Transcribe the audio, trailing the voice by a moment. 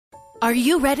Are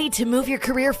you ready to move your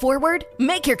career forward?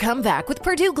 Make your comeback with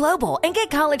Purdue Global and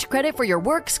get college credit for your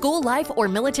work, school life, or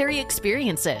military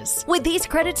experiences. With these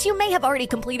credits, you may have already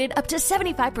completed up to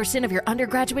 75% of your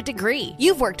undergraduate degree.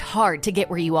 You've worked hard to get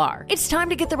where you are. It's time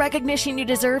to get the recognition you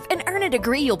deserve and earn a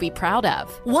degree you'll be proud of,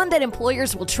 one that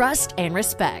employers will trust and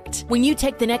respect. When you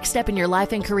take the next step in your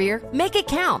life and career, make it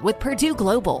count with Purdue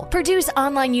Global, Purdue's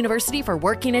online university for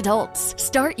working adults.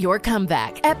 Start your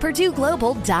comeback at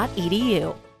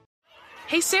purdueglobal.edu.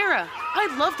 Hey Sarah,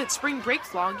 I love that spring break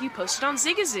vlog you posted on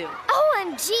Zigazoo.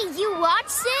 OMG, you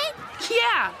watched it?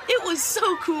 Yeah, it was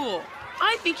so cool.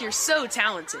 I think you're so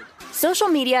talented. Social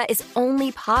media is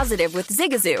only positive with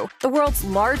Zigazoo, the world's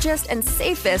largest and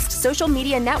safest social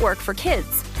media network for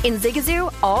kids. In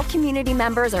Zigazoo, all community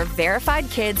members are verified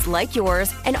kids like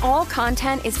yours, and all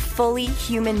content is fully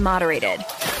human moderated.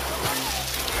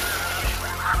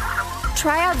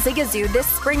 Try out Zigazoo this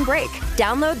spring break.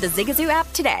 Download the Zigazoo app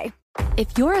today.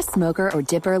 If you're a smoker or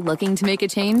dipper looking to make a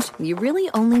change, you really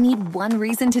only need one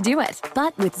reason to do it.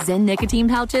 But with Zyn nicotine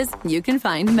pouches, you can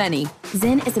find many.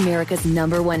 Zyn is America's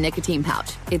 #1 nicotine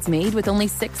pouch. It's made with only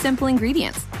 6 simple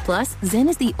ingredients. Plus, Zyn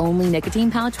is the only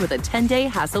nicotine pouch with a 10-day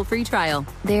hassle-free trial.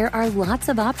 There are lots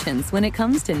of options when it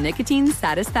comes to nicotine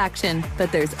satisfaction,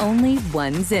 but there's only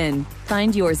one Zyn.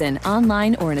 Find your Zyn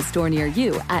online or in a store near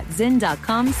you at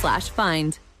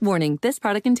zyn.com/find. Warning, this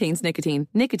product contains nicotine.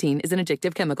 Nicotine is an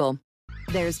addictive chemical.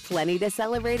 There's plenty to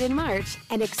celebrate in March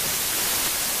and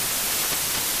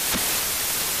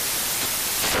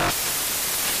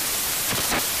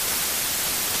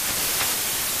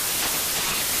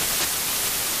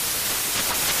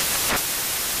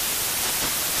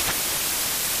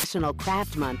National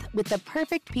Craft Month with the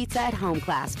perfect pizza at home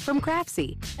class from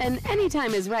Craftsy. And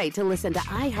anytime is right to listen to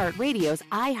iHeartRadio's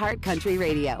iHeartCountry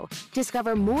Radio.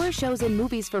 Discover more shows and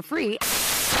movies for free.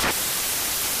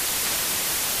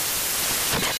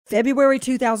 February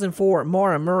 2004,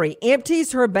 Maura Murray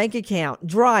empties her bank account,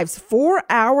 drives 4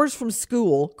 hours from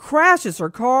school, crashes her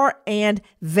car, and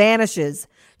vanishes.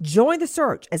 Join the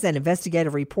search as an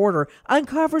investigative reporter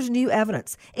uncovers new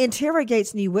evidence,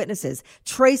 interrogates new witnesses,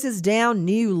 traces down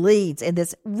new leads in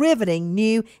this riveting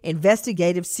new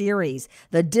investigative series,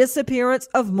 The Disappearance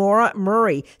of Maura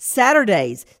Murray,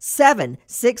 Saturdays, 7,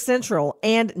 6 Central,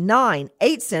 and 9,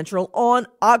 8 Central on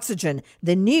Oxygen,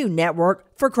 the new network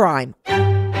for crime.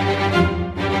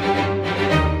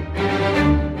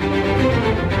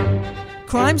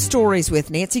 Crime Stories with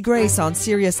Nancy Grace on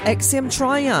Sirius XM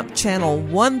Triumph, Channel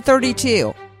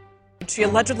 132. She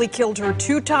allegedly killed her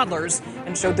 2 toddlers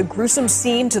and showed the gruesome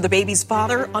scene to the baby's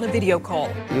father on a video call.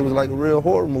 It was like a real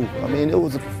horror movie. I mean, it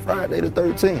was a Friday the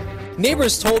 13th.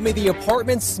 Neighbors told me the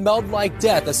apartment smelled like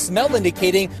death, a smell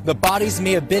indicating the bodies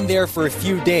may have been there for a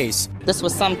few days. This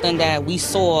was something that we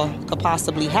saw could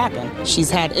possibly happen. She's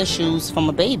had issues from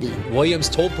a baby. Williams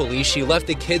told police she left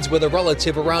the kids with a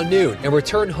relative around noon and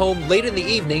returned home late in the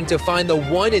evening to find the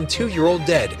 1- and 2-year-old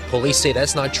dead. Police say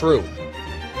that's not true.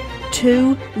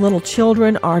 2 little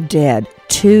children are dead.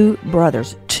 2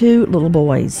 brothers, 2 little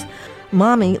boys.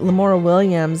 Mommy, Lamora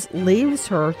Williams, leaves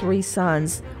her 3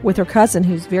 sons with her cousin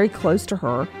who's very close to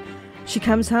her. She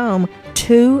comes home.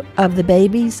 2 of the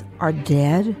babies are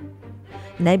dead.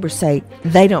 Neighbors say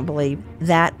they don't believe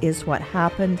that is what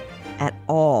happened at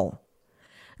all.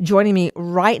 Joining me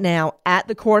right now at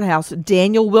the courthouse,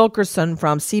 Daniel Wilkerson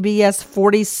from CBS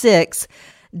 46.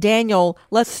 Daniel,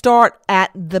 let's start at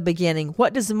the beginning.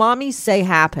 What does Mommy say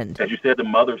happened? As you said, the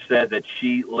mother said that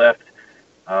she left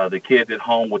the kids at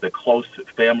home with a close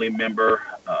family member.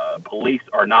 Police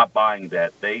are not buying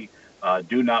that. They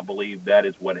do not believe that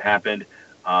is what happened.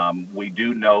 We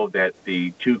do know that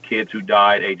the 2 kids who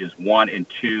died, ages 1 and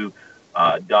 2,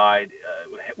 died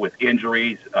with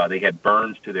injuries. They had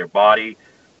burns to their body.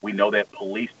 We know that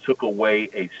police took away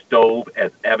a stove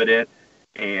as evidence,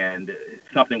 and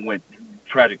something went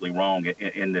tragically wrong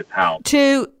in this house.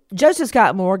 To Joseph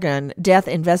Scott Morgan, death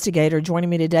investigator, joining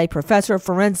me today, professor of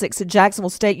forensics at Jacksonville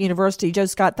State University. Joe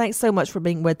Scott, thanks so much for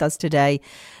being with us today.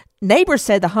 Neighbors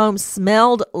said the home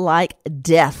smelled like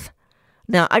death.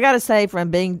 Now, I got to say,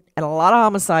 from being at a lot of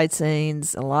homicide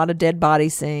scenes, a lot of dead body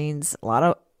scenes, a lot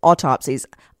of autopsies,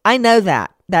 I know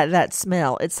that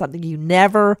smell. It's something you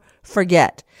never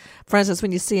forget. For instance,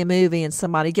 when you see a movie and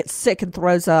somebody gets sick and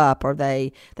throws up, or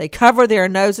they cover their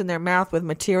nose and their mouth with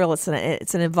material, it's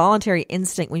an involuntary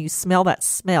instinct when you smell that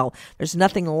smell. There's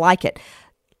nothing like it.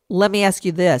 Let me ask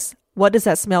you this. What does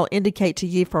that smell indicate to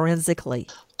you forensically?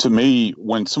 To me,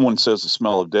 when someone says the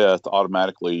smell of death,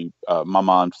 automatically my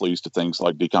mind flees to things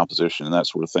like decomposition and that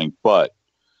sort of thing. But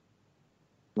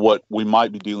what we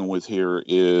might be dealing with here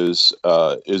is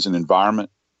an environment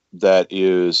that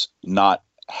is not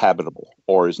habitable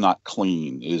or is not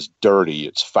clean, is dirty,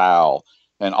 it's foul.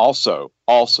 And also,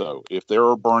 if there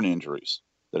are burn injuries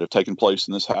that have taken place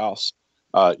in this house,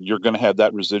 you're going to have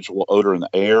that residual odor in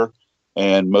the air.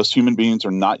 And most human beings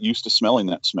are not used to smelling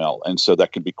that smell. And so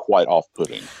that can be quite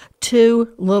off-putting.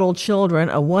 2 little children,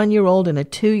 a 1-year-old and a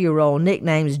 2-year-old,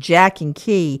 nicknames Jack and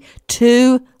Key.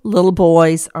 2 little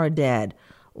boys are dead.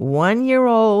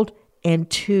 1-year-old and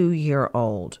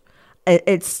 2-year-old.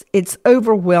 It's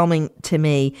overwhelming to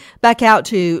me. Back out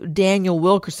to Daniel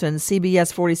Wilkerson,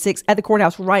 CBS 46, at the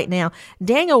courthouse right now.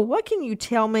 Daniel, what can you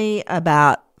tell me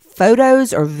about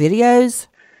photos or videos?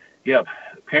 Yeah,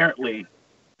 apparently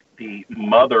the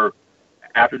mother,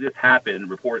 after this happened,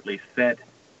 reportedly sent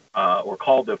or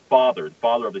called the father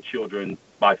of the children,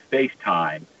 by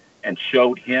FaceTime and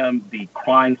showed him the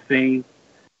crime scene.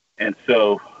 And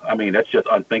so, I mean, that's just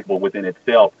unthinkable within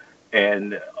itself.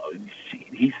 And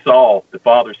the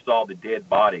father saw the dead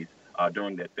bodies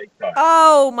during that FaceTime.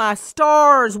 Oh, my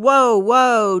stars.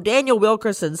 Whoa. Daniel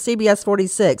Wilkerson, CBS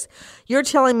 46. You're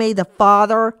telling me the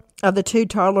father of the 2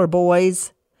 toddler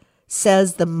boys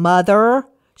says the mother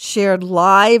shared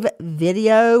live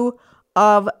video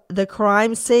of the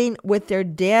crime scene with their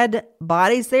dead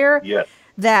bodies there? Yes.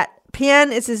 That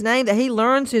Penn is his name, that he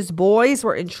learns his boys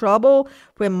were in trouble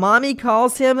when mommy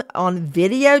calls him on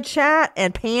video chat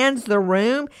and pans the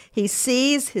room. He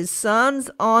sees his sons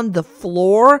on the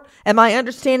floor. Am I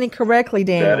understanding correctly,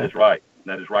 Daniel? That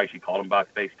is right. She called him by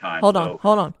FaceTime.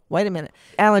 Hold on. Wait a minute.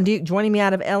 Alan Duke joining me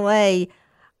out of L.A.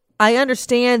 I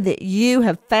understand that you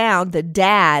have found the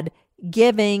dad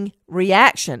giving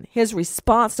reaction, his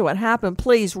response to what happened.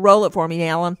 Please roll it for me,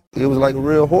 Alan. It was like a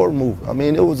real horror movie. I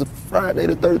mean, it was a Friday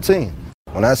the 13th.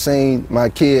 When I seen my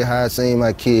kid, that's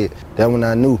when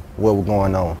I knew what was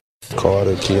going on.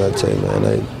 Carter, Keontae, man,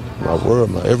 they my world,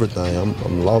 my everything.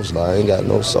 I'm lost. I ain't got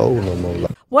no soul no more.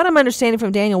 What I'm understanding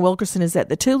from Daniel Wilkerson is that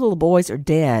the 2 little boys are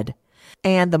dead,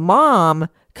 and the mom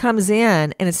comes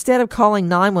in, and instead of calling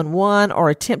 911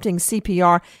 or attempting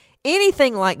CPR,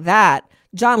 anything like that,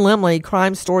 John Lemley,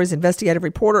 Crime Stories investigative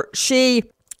reporter, she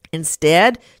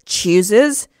instead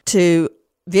chooses to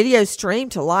video stream,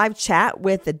 to live chat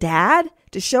with the dad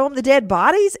to show him the dead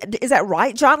bodies. Is that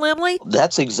right, John Lemley?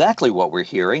 That's exactly what we're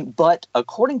hearing. But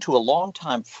according to a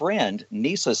longtime friend,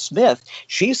 Nisa Smith,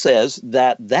 she says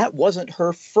that wasn't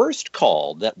her first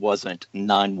call. That wasn't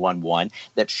 911,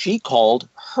 that she called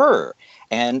her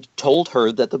and told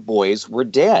her that the boys were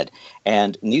dead.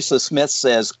 And Nisa Smith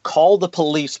says, call the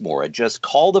police, Maura, just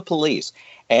call the police.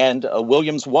 And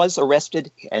Williams was arrested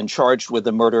and charged with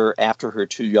the murder after her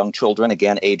 2 young children,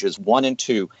 again, ages 1 and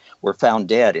 2, were found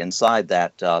dead inside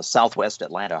that Southwest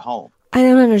Atlanta home. I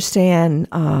don't understand,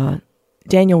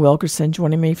 Daniel Wilkerson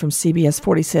joining me from CBS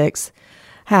 46,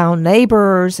 how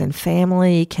neighbors and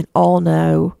family can all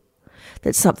know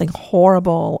that something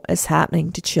horrible is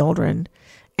happening to children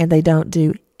and they don't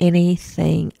do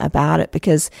anything about it,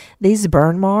 because these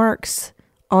burn marks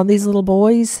on these little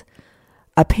boys,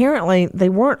 apparently they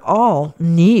weren't all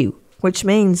new, which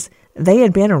means they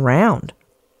had been around.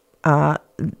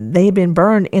 They had been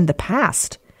burned in the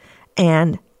past,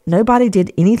 and nobody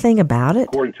did anything about it.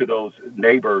 According to those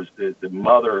neighbors, the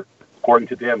mother, according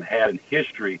to them, had a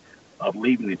history of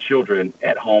leaving the children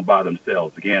at home by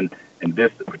themselves. Again, in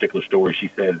this particular story, she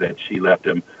says that she left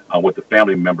them with a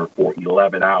family member for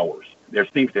 11 hours. There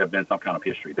seems to have been some kind of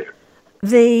history there.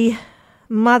 The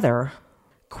mother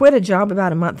quit a job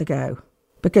about a month ago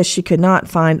because she could not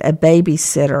find a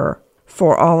babysitter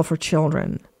for all of her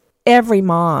children. Every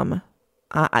mom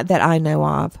that I know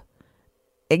of,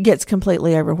 it gets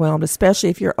completely overwhelmed, especially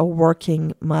if you're a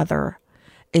working mother.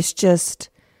 It's just,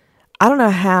 I don't know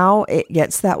how it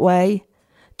gets that way,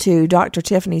 to Dr.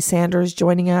 Tiffany Sanders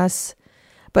joining us,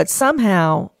 but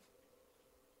somehow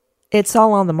it's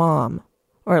all on the mom,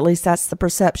 or at least that's the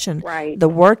perception. Right. The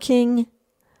working,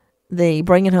 the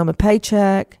bringing home a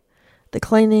paycheck, the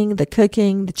cleaning, the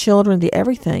cooking, the children, the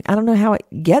everything. I don't know how it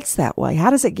gets that way.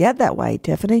 How does it get that way,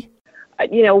 Tiffany?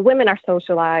 You know, women are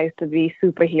socialized to be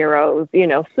superheroes, you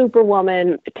know,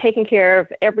 superwoman, taking care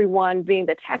of everyone, being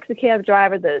the taxi cab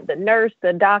driver, the nurse,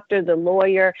 the doctor, the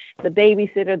lawyer, the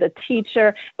babysitter, the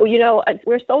teacher. You know,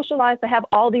 we're socialized to have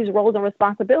all these roles and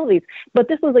responsibilities. But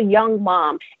this was a young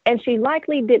mom, and she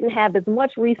likely didn't have as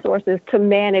much resources to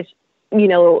manage, you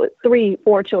know, 3,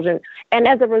 4 children. And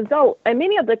as a result, and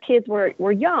many of the kids were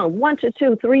young, 1 to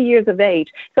 2, 3 years of age.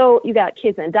 So you got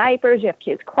kids in diapers, you have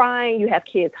kids crying, you have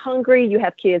kids hungry, you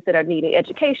have kids that are needing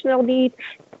educational needs.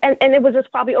 and it was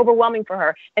just probably overwhelming for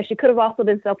her. And she could have also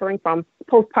been suffering from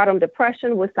postpartum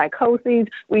depression with psychoses.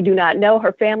 We do not know.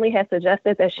 Her family has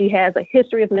suggested that she has a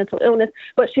history of mental illness,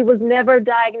 but she was never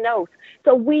diagnosed.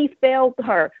 So we failed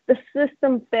her. The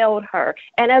system failed her.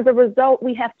 And as a result,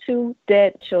 we have 2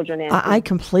 dead children. I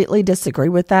completely disagree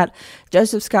with that.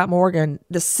 Joseph Scott Morgan,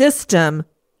 the system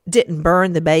didn't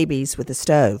burn the babies with the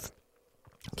stove.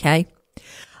 Okay?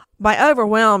 By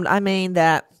overwhelmed, I mean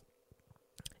that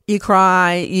you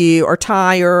cry, you are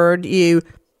tired,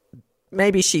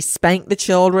 maybe she spanked the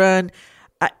children,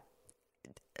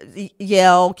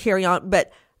 yell, carry on,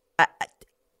 but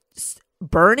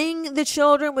burning the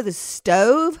children with a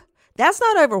stove, that's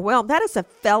not overwhelmed. That is a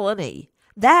felony.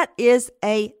 That is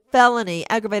a felony,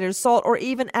 aggravated assault, or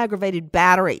even aggravated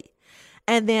battery.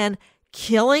 And then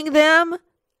killing them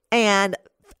and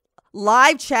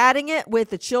live chatting it with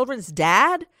the children's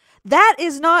dad, that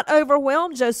is not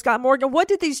overwhelmed, Joe Scott Morgan. What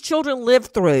did these children live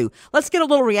through? Let's get a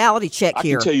little reality check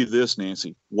here. I can tell you this,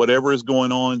 Nancy. Whatever is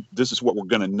going on, this is what we're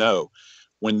going to know.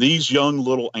 When these young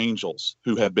little angels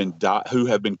who have been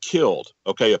killed,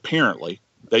 okay, apparently,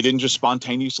 they didn't just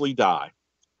spontaneously die.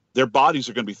 Their bodies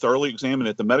are going to be thoroughly examined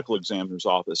at the medical examiner's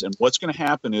office. And what's going to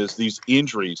happen is these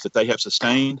injuries that they have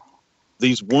sustained,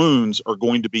 these wounds are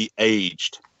going to be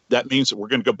aged. That means that we're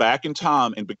going to go back in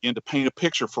time and begin to paint a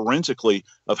picture forensically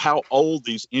of how old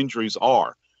these injuries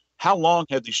are. How long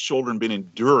have these children been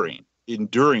enduring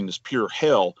this pure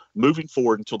hell, moving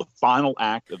forward until the final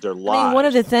act of their lives? I mean, one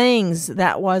of the things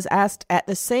that was asked at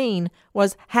the scene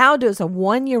was, how does a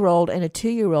 1-year-old and a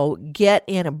 2-year-old get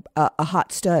in a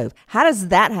hot stove? How does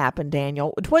that happen,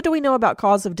 Daniel? What do we know about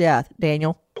cause of death,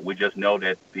 Daniel? We just know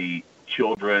that the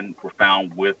children were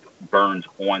found with burns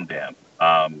on them.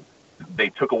 They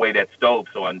took away that stove,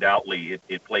 so undoubtedly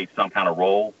it played some kind of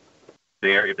role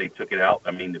there if they took it out.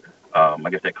 I mean, I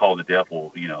guess that cause of death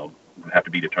will, have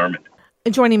to be determined.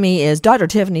 Joining me is Dr.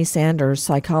 Tiffany Sanders,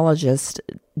 psychologist,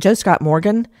 Joe Scott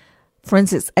Morgan,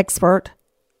 forensics expert,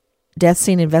 death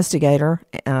scene investigator,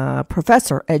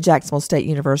 professor at Jacksonville State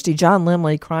University, John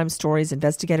Lemley, crime stories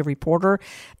investigative reporter,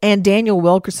 and Daniel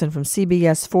Wilkerson from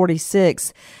CBS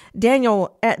 46.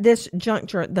 Daniel, at this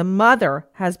juncture, the mother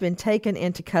has been taken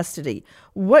into custody.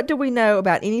 What do we know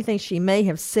about anything she may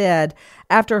have said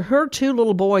after her 2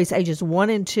 little boys, ages 1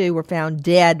 and 2, were found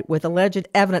dead with alleged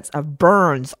evidence of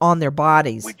burns on their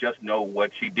bodies? We just know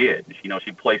what she did.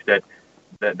 She placed that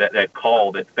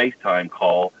call, that FaceTime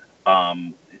call.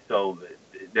 So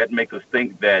that makes us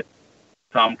think that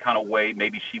some kind of way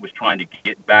maybe she was trying to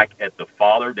get back at the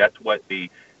father. That's what the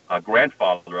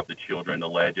grandfather of the children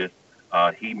alleges.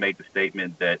 He made the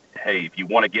statement that, hey, if you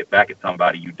want to get back at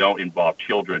somebody, you don't involve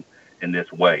children in this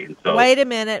way. And so, Wait a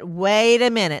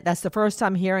minute. That's the first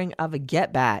time hearing of a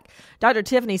get back. Dr.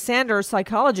 Tiffany Sanders,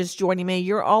 psychologist, joining me.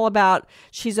 You're all about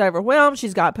she's overwhelmed,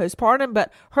 she's got postpartum,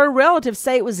 but her relatives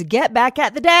say it was a get back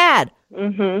at the dad.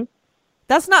 Mm-hmm.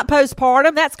 That's not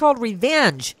postpartum. That's called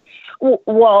revenge.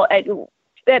 Well,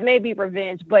 that may be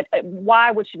revenge, but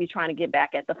why would she be trying to get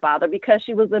back at the father? Because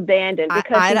she was abandoned.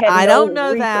 Because she had I no don't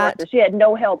know resources. that. She had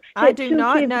no help. She I do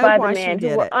not know why she did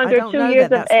it. Under 2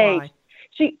 years of age.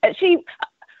 She,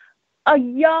 a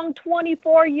young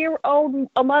 24-year-old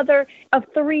mother of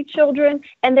 3 children,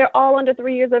 and they're all under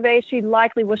 3 years of age. She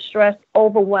likely was stressed,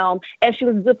 overwhelmed, and she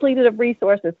was depleted of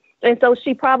resources. And so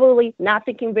she probably not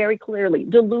thinking very clearly,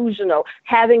 delusional,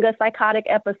 having a psychotic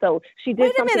episode. She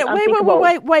did something unthinkable.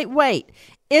 Wait.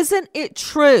 Isn't it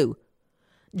true,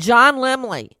 John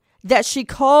Lemley, that she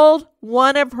called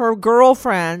one of her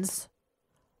girlfriends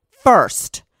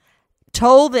first,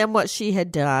 told them what she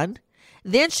had done,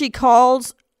 then she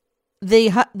calls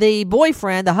the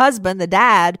boyfriend, the husband, the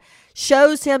dad,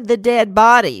 shows him the dead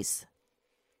bodies?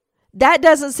 That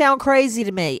doesn't sound crazy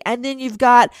to me. And then you've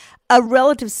got a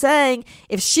relative saying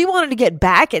if she wanted to get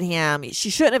back at him, she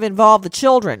shouldn't have involved the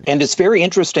children. And it's very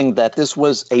interesting that this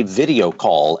was a video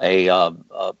call, a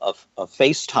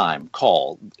FaceTime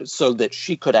call, so that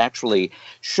she could actually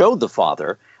show the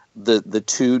father the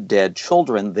 2 dead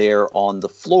children there on the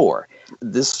floor.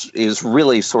 This is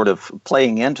really sort of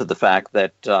playing into the fact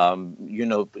that,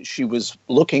 she was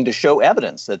looking to show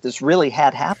evidence that this really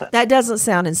had happened. That doesn't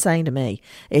sound insane to me.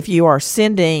 If you're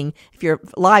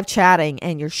live chatting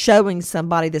and you're showing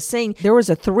somebody the scene, there was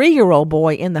a 3-year-old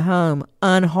boy in the home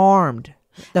unharmed.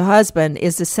 The husband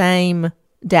is the same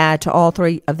dad to all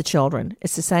 3 of the children.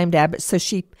 It's the same dad. But so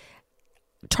she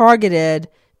targeted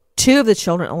 2 of the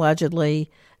children, allegedly,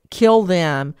 killed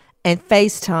them, and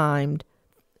FaceTimed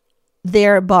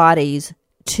their bodies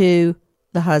to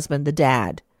the husband, the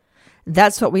dad.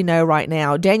 That's what we know right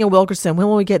now. Daniel Wilkerson, when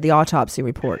will we get the autopsy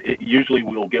report? Usually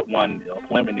we'll get one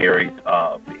preliminary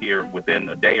here within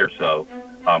a day or so.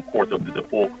 Of course, the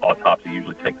full autopsy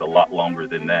usually takes a lot longer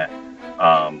than that.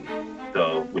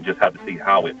 So we just have to see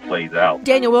how it plays out.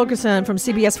 Daniel Wilkerson from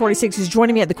CBS 46 is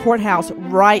joining me at the courthouse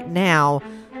right now.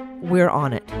 We're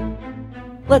on it.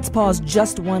 Let's pause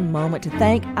just one moment to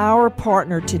thank our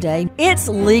partner today. It's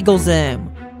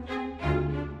LegalZoom.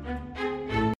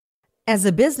 As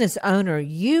a business owner,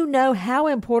 you know how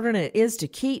important it is to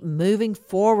keep moving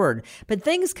forward. But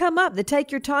things come up that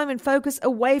take your time and focus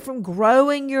away from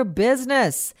growing your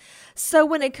business. So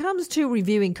when it comes to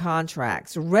reviewing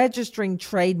contracts, registering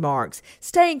trademarks,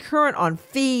 staying current on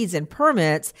fees and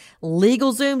permits,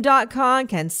 LegalZoom.com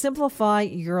can simplify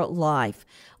your life.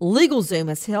 LegalZoom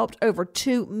has helped over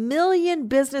 2 million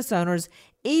business owners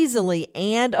easily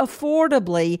and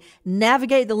affordably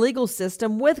navigate the legal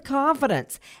system with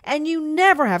confidence. And you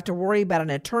never have to worry about an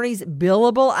attorney's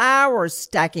billable hours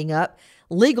stacking up.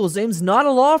 LegalZoom's not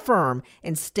a law firm.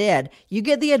 Instead, you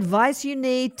get the advice you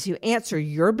need to answer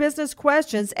your business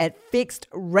questions at fixed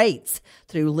rates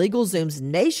through LegalZoom's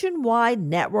nationwide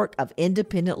network of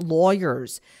independent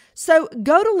lawyers. So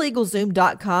go to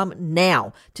LegalZoom.com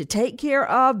now to take care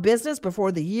of business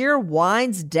before the year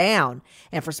winds down.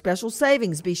 And for special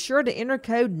savings, be sure to enter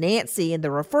code Nancy in the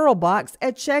referral box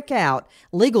at checkout.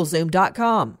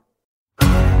 LegalZoom.com.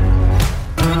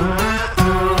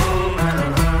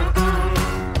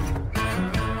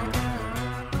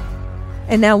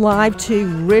 And now live to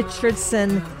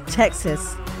Richardson,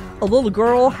 Texas. A little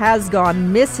girl has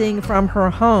gone missing from her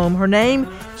home. Her name,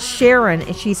 Sharon,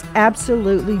 and she's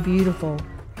absolutely beautiful.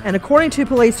 And according to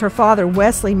police, her father,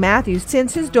 Wesley Matthews,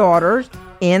 sends his daughter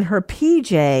in her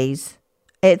PJs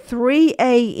at 3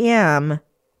 a.m.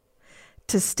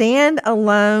 to stand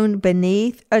alone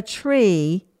beneath a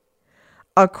tree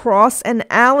across an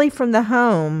alley from the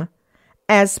home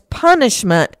as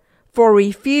punishment for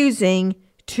refusing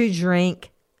to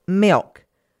drink milk.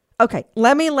 Okay,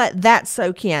 let me let that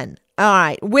soak in. All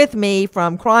right, with me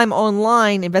from Crime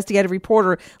Online investigative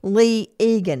reporter Lee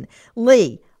Egan.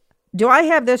 Lee, do I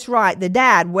have this right? The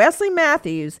dad, Wesley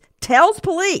Matthews, tells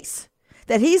police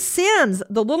that he sends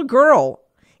the little girl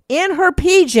in her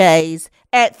PJs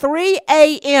at 3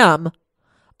 a.m.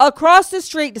 across the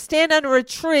street to stand under a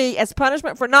tree as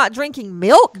punishment for not drinking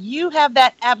milk? You have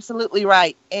that absolutely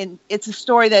right. And it's a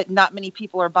story that not many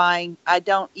people are buying. I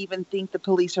don't even think the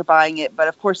police are buying it. But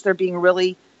of course, they're being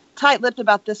really tight-lipped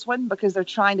about this one because they're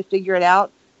trying to figure it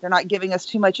out. They're not giving us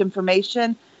too much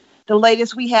information. The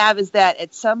latest we have is that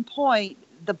at some point,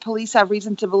 the police have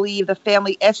reason to believe the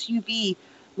family SUV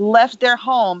left their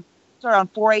home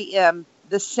around 4 a.m.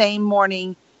 the same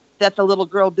morning that the little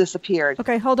girl disappeared.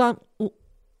 Okay, hold on.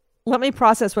 Let me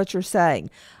process what you're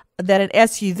saying. That an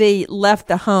SUV left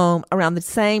the home around the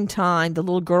same time the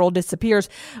little girl disappears.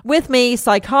 With me,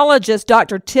 psychologist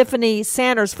Dr. Tiffany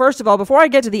Sanders. First of all, before I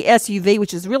get to the SUV,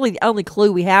 which is really the only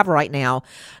clue we have right now,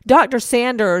 Dr.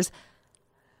 Sanders,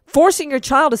 forcing your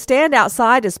child to stand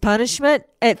outside as punishment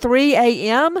at 3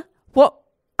 a.m.? Well,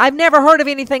 I've never heard of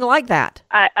anything like that.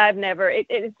 I've never.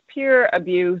 It's pure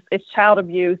abuse. It's child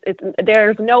abuse.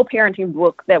 There's no parenting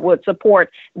book that would support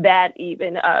that,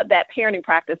 even that parenting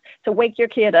practice, to wake your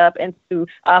kid up and to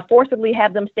forcibly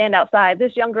have them stand outside.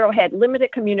 This young girl had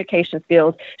limited communication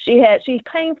skills. She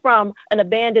came from an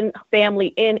abandoned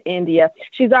family in India.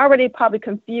 She's already probably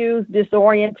confused,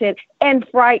 disoriented, and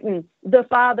frightened. The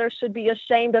father should be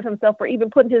ashamed of himself for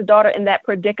even putting his daughter in that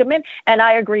predicament. And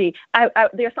I agree.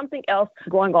 There's something else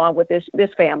going on with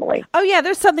this family. Oh yeah,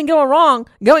 there's something going wrong.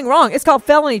 It's called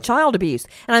felony child abuse.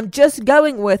 And I'm just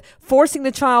going with forcing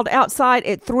the child outside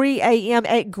at 3 a.m.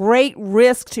 at great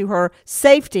risk to her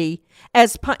safety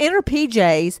in her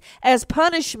PJs as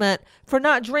punishment for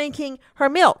not drinking her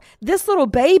milk. This little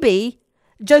baby,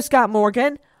 Joe Scott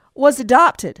Morgan, was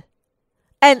adopted.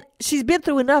 And she's been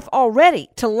through enough already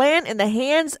to land in the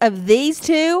hands of these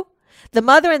two, the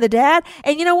mother and the dad.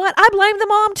 And you know what? I blame the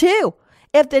mom too.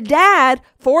 If the dad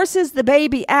forces the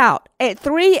baby out at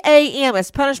 3 a.m.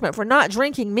 as punishment for not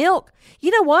drinking milk,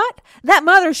 you know what? That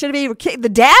mother should have either kicked the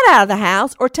dad out of the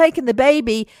house or taken the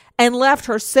baby and left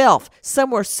herself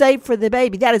somewhere safe for the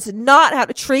baby. That is not how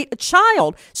to treat a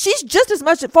child. She's just as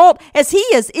much at fault as he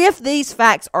is if these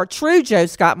facts are true, Joe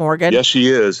Scott Morgan. Yes, she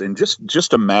is. And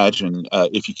just imagine,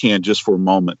 if you can, just for a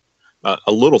moment,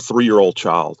 a little 3-year-old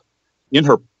child in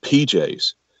her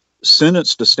PJs,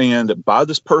 sentenced to stand by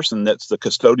this person that's the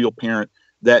custodial parent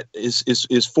that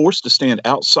is forced to stand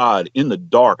outside in the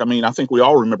dark. I mean, I think we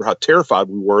all remember how terrified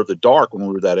we were of the dark when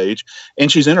we were that age.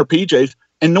 And she's in her PJs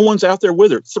and no one's out there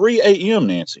with her. 3 a.m.,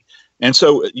 Nancy. And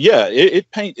so, yeah, it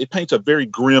paints a very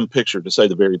grim picture, to say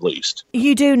the very least.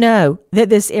 You do know that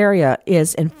this area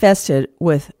is infested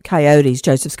with coyotes,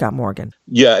 Joseph Scott Morgan.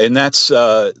 Yeah, and that's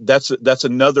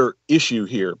another issue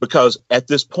here, because at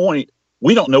this point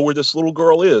we don't know where this little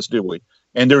girl is, do we?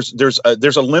 And there's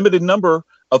a limited number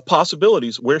of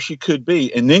possibilities where she could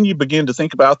be, and then you begin to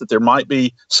think about that there might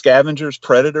be scavengers,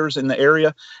 predators in the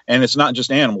area, and it's not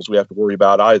just animals we have to worry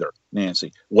about either,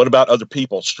 Nancy. What about other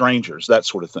people, strangers, that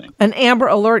sort of thing? An Amber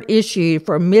Alert issued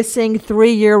for missing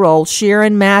 3-year-old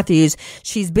Sharon Matthews.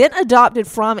 She's been adopted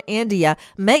from India,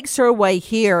 makes her way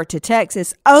here to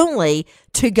Texas only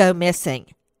to go missing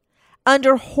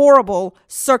under horrible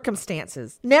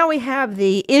circumstances. Now we have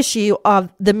the issue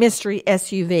of the mystery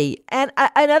SUV. And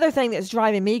another thing that's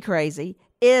driving me crazy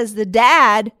is the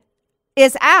dad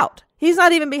is out. He's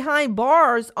not even behind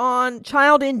bars on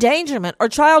child endangerment or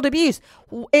child abuse.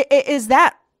 Is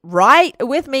that right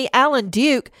with me, Alan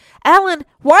Duke? Alan,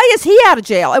 why is he out of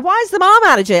jail? And why is the mom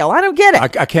out of jail? I don't get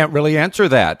it. I can't really answer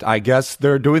that. I guess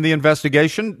they're doing the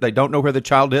investigation. They don't know where the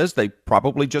child is. They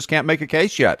probably just can't make a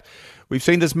case yet. We've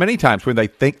seen this many times when they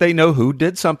think they know who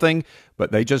did something,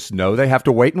 but they just know they have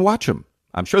to wait and watch them.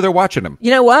 I'm sure they're watching them.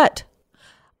 You know what?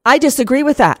 I disagree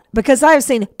with that, because I have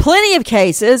seen plenty of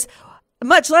cases,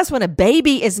 much less when a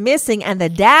baby is missing and the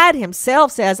dad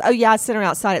himself says, oh yeah, I sent her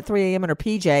outside at 3 a.m. in her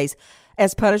PJs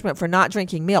as punishment for not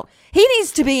drinking milk. He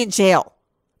needs to be in jail.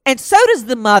 And so does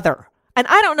the mother. And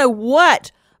I don't know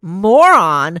what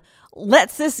moron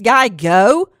lets this guy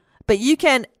go, but you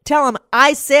can tell him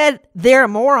I said they're a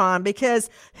moron, because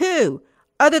who,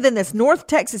 other than this North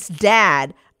Texas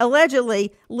dad,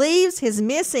 allegedly leaves his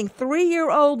missing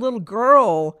 3-year-old little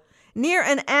girl near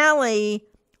an alley,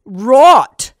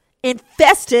 wrought,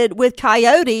 infested with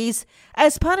coyotes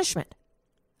as punishment?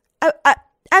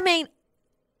 I mean,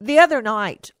 the other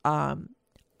night,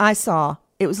 I saw,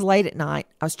 it was late at night,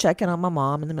 I was checking on my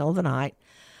mom in the middle of the night,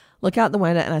 look out the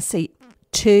window and I see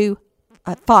 2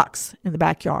 fox in the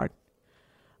backyard.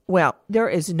 Well, there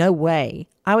is no way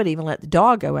I would even let the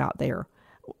dog go out there.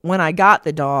 When I got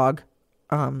the dog,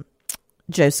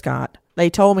 Joe Scott, they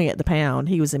told me at the pound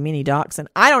he was a mini dachshund.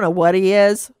 I don't know what he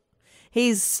is.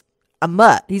 He's a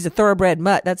mutt. He's a thoroughbred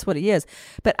mutt. That's what he is.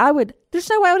 But there's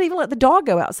no way I would even let the dog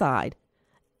go outside.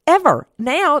 Ever.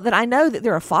 Now that I know that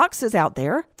there are foxes out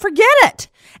there, forget it.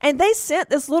 And they sent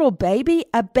this little baby,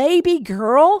 a baby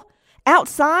girl,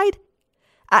 outside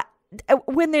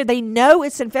when they know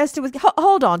it's infested with...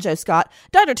 Hold on, Joe Scott.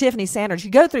 Dr. Tiffany Sanders,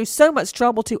 you go through so much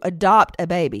trouble to adopt a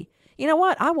baby. You know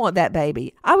what? I want that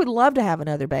baby. I would love to have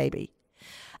another baby.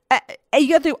 You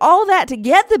go through all that to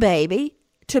get the baby,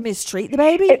 to mistreat the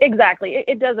baby? Exactly.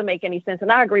 It doesn't make any sense.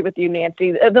 And I agree with you,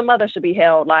 Nancy. The mother should be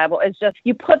held liable. It's just,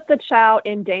 you put the child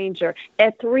in danger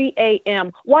at 3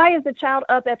 a.m. Why is the child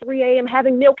up at 3 a.m.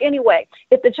 having milk anyway?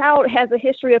 If the child has a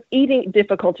history of eating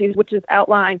difficulties, which is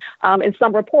outlined in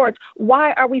some reports,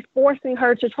 why are we forcing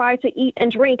her to try to eat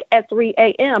and drink at 3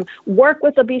 a.m.? Work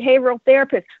with a behavioral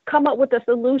therapist. Come up with a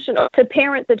solution to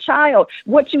parent the child.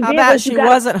 What you How did about was she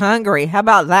wasn't hungry? How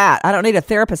about that? I don't need a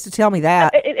therapist to tell me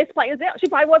that. It's plain as out. She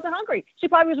probably wasn't hungry. She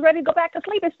probably was ready to go back to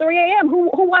sleep. It's 3 a.m. Who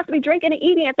wants to be drinking and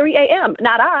eating at 3 a.m.?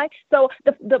 Not I. So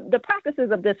the practices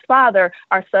of this father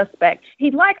are suspect. He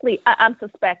likely, I'm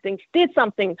suspecting, did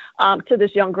something to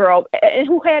this young girl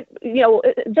who had,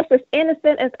 just as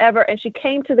innocent as ever. And she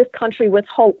came to this country with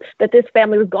hope that this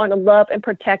family was going to love and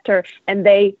protect her, and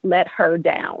they let her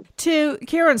down. To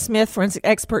Karen Smith, forensic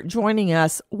expert, joining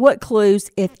us, what clues,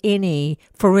 if any,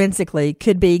 forensically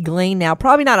could be gleaned now?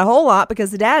 Probably not a whole lot, because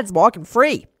the dad's walking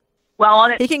free.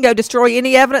 Well, he can go destroy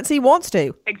any evidence he wants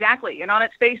to. Exactly. And on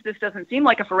its face, this doesn't seem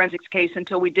like a forensics case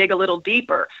until we dig a little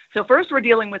deeper. So first, we're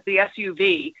dealing with the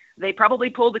SUV. They probably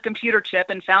pulled the computer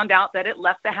chip and found out that it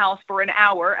left the house for an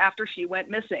hour after she went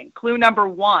missing. Clue number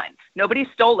 1, nobody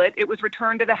stole it. It was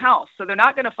returned to the house. So they're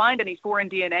not going to find any foreign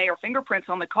DNA or fingerprints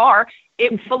on the car.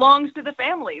 It belongs to the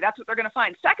family. That's what they're going to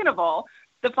find. Second of all,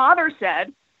 the father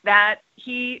said that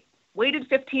he waited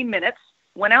 15 minutes,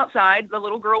 went outside, the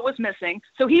little girl was missing.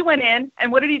 So he went in,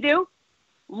 and what did he do?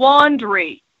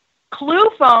 Laundry. Clue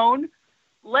phone.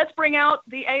 Let's bring out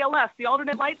the ALS, the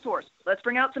alternate light source. Let's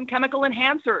bring out some chemical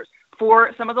enhancers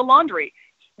for some of the laundry.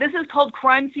 This is called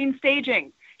crime scene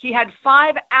staging. He had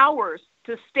 5 hours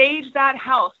to stage that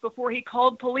house before he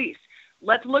called police.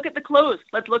 Let's look at the clothes.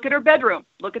 Let's look at her bedroom.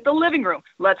 Look at the living room.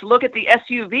 Let's look at the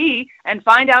SUV and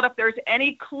find out if there's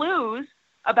any clues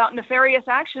about nefarious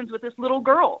actions with this little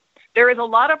girl. There is a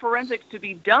lot of forensics to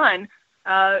be done,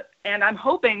 and I'm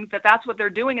hoping that that's what they're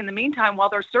doing in the meantime while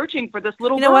they're searching for this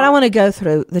little girl. You know what? I want to go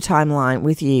through the timeline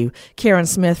with you. Karen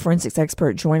Smith, forensics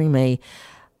expert, joining me,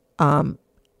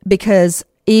 because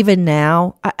even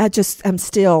now, I'm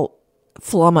still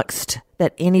flummoxed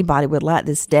that anybody would let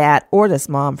this dad or this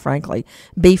mom, frankly,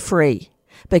 be free,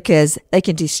 because they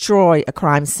can destroy a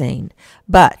crime scene.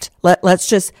 But let's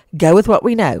just go with what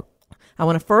we know. I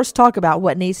want to first talk about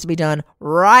what needs to be done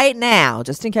right now,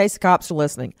 just in case the cops are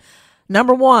listening.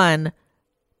 Number one,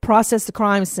 process the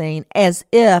crime scene as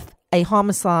if a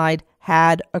homicide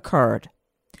had occurred.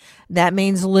 That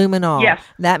means luminol. Yes.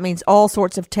 That means all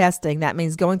sorts of testing. That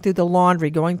means going through the laundry,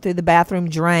 going through the bathroom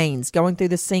drains, going through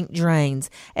the sink drains,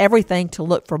 everything to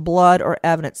look for blood or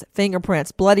evidence,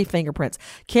 fingerprints, bloody fingerprints.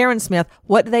 Karen Smith,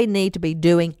 what do they need to be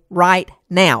doing right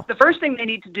now? The first thing they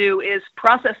need to do is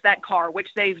process that car, which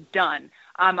they've done.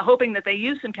 I'm hoping that they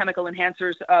use some chemical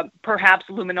enhancers, perhaps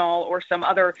luminol or some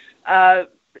other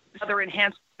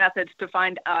enhanced methods to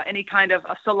find any kind of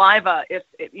saliva.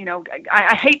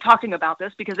 I hate talking about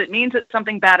this because it means that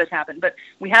something bad has happened, but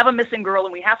we have a missing girl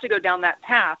and we have to go down that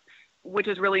path, which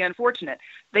is really unfortunate.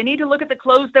 They need to look at the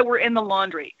clothes that were in the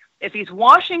laundry. If he's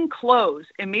washing clothes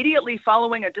immediately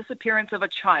following a disappearance of a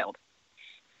child,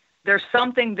 there's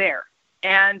something there.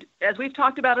 And as we've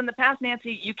talked about in the past,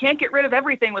 Nancy, you can't get rid of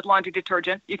everything with laundry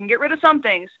detergent. You can get rid of some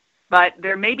things, but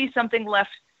there may be something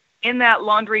left in that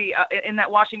laundry, in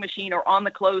that washing machine, or on the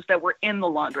clothes that were in the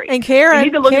laundry. And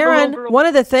Karen, one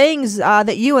of the things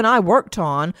that you and I worked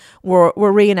on were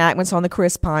reenactments on the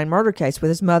Chris Pine murder case, where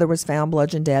his mother was found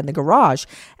bludgeoned dead in the garage,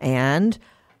 and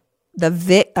the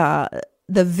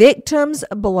victim's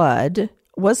blood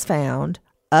was found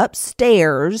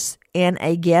upstairs in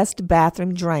a guest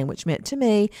bathroom drain, which meant to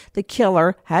me the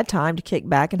killer had time to kick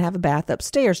back and have a bath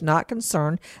upstairs, not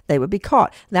concerned they would be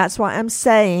caught. That's why I'm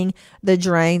saying the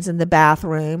drains in the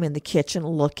bathroom and the kitchen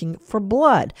looking for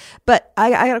blood. But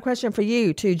I got a question for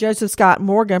you too, Joseph Scott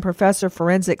Morgan, professor of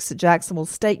forensics at Jacksonville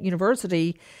State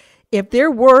University. If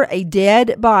there were a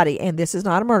dead body, and this is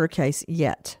not a murder case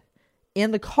yet,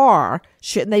 in the car,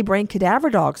 shouldn't they bring cadaver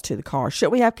dogs to the car?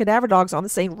 Should we have cadaver dogs on the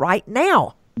scene right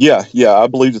now? Yeah, I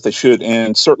believe that they should,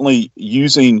 and certainly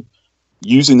using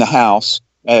the house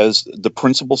as the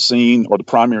principal scene or the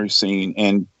primary scene,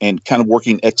 and kind of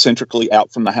working eccentrically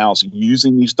out from the house,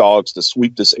 using these dogs to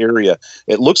sweep this area.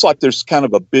 It looks like there's kind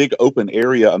of a big open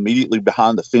area immediately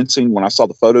behind the fencing. When I saw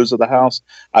the photos of the house,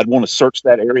 I'd want to search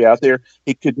that area out there.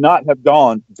 He could not have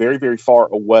gone very, very far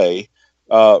away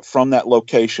from that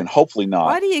location. Hopefully not.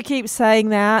 Why do you keep saying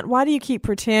that? Why do you keep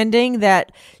pretending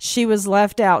that she was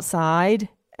left outside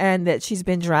and that she's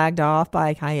been dragged off by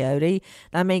a coyote?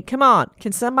 I mean, come on.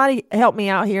 Can somebody help me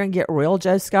out here and get real,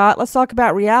 Joe Scott? Let's talk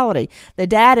about reality. The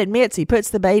dad admits he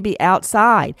puts the baby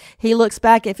outside. He looks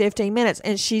back at 15 minutes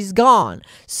and she's gone.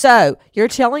 So you're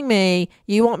telling me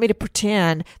you want me to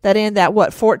pretend that in that,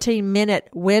 14-minute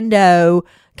window,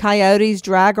 coyotes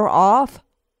drag her off?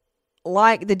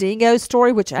 Like the dingo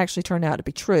story, which actually turned out to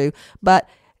be true. But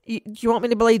you want me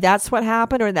to believe that's what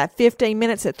happened? Or in that 15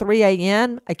 minutes at 3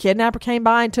 a.m., a kidnapper came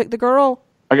by and took the girl?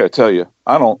 I got to tell you,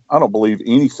 I don't believe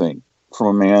anything from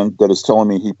a man that is telling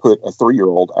me he put a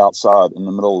 3-year-old outside in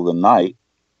the middle of the night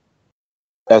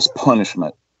as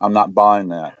punishment. I'm not buying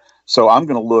that. So I'm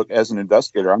going to look, as an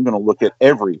investigator, I'm going to look at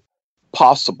every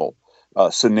possible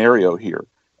scenario here.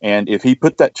 And if he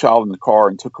put that child in the car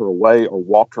and took her away, or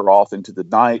walked her off into the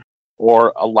night,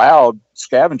 or allowed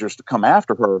scavengers to come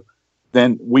after her,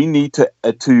 then we need to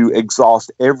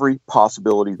exhaust every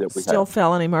possibility that we have. Still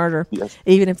felony murder. Yes.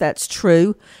 Even if that's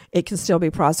true, it can still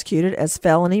be prosecuted as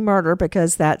felony murder,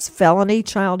 because that's felony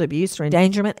child abuse or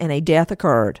endangerment and a death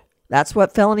occurred. That's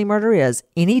what felony murder is.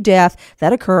 Any death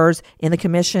that occurs in the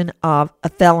commission of a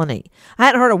felony. I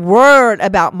hadn't heard a word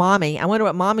about Mommy. I wonder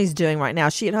what Mommy's doing right now.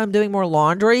 Is she at home doing more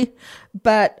laundry?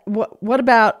 But what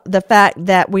about the fact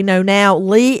that we know now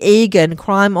Lee Egan,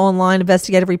 Crime Online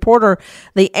investigative reporter,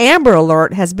 the Amber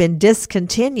Alert has been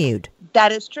discontinued?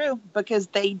 That is true, because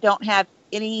they don't have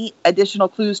any additional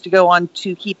clues to go on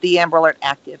to keep the Amber Alert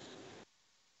active.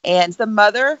 And the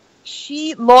mother,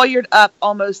 she lawyered up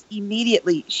almost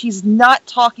immediately. She's not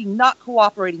talking, not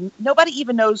cooperating. Nobody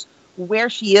even knows where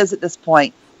she is at this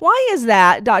point. Why is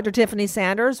that, Dr. Tiffany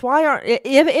Sanders? Why are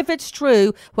if it's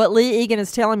true what Lee Egan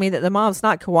is telling me, that the mom's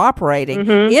not cooperating,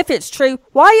 if it's true,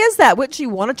 why is that? Wouldn't she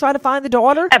want to try to find the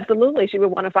daughter? Absolutely, she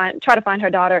would want to try to find her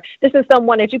daughter. This is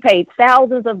someone that you paid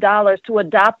thousands of dollars to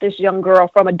adopt this young girl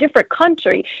from a different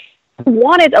country.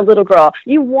 wanted a little girl.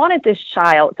 You wanted this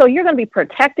child. So you're going to be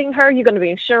protecting her. You're going to be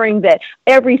ensuring that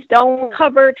every stone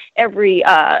covered, every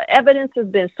evidence has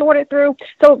been sorted through.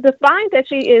 So to find that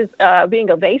she is being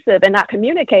evasive and not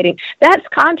communicating, that's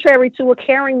contrary to a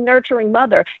caring, nurturing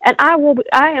mother. And I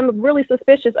am really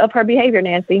suspicious of her behavior,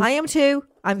 Nancy. I am too.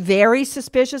 I'm very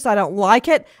suspicious. I don't like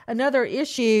it. Another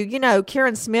issue,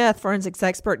 Karen Smith, forensics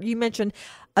expert, you mentioned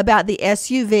about the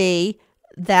SUV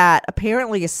that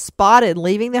apparently is spotted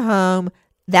leaving the home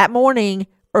that morning,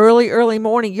 early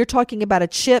morning. You're talking about a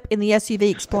chip in the SUV.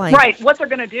 Explain. Right. What they're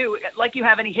going to do, like you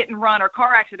have any hit and run or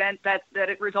car accident that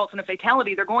it results in a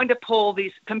fatality, they're going to pull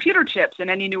these computer chips in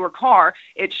any newer car.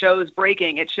 It shows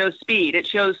braking. It shows speed. It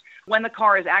shows when the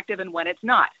car is active and when it's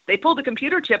not. They pulled the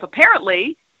computer chip,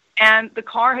 apparently, and the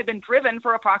car had been driven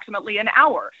for approximately an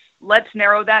hour. Let's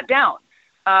narrow that down.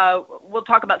 We'll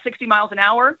talk about 60 miles an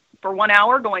hour for 1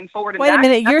 hour going forward and back. Wait a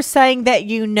minute. You're saying that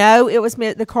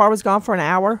the car was gone for an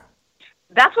hour?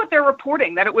 That's what they're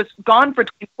reporting, that it was gone for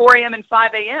between 4 a.m. and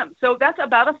 5 a.m. So that's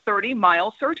about a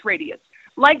 30-mile search radius.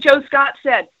 Like Joe Scott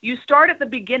said, you start at the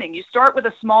beginning. You start with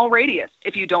a small radius.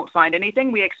 If you don't find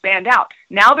anything, we expand out.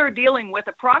 Now they're dealing with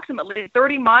approximately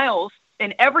 30 miles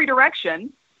in every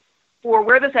direction for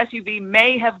where this SUV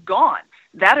may have gone.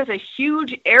 That is a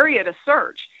huge area to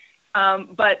search,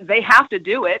 but they have to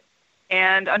do it.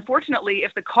 And unfortunately,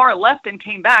 if the car left and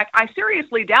came back, I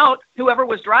seriously doubt whoever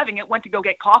was driving it went to go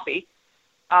get coffee.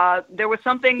 There was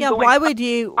something going on. Why would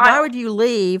you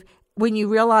leave when you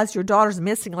realize your daughter's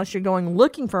missing unless you're going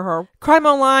looking for her? Crime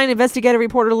Online investigative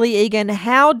reporter Lee Egan,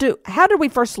 how do we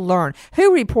first learn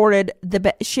who reported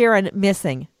Sharon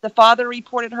missing? The father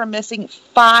reported her missing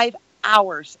 5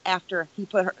 hours after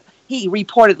he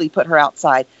reportedly put her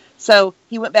outside. So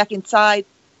he went back inside,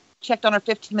 checked on her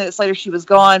 15 minutes later, she was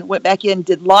gone, went back in,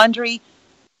 did laundry,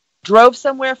 drove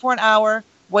somewhere for an hour,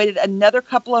 waited another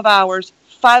couple of hours,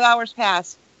 5 hours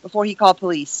passed before he called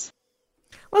police.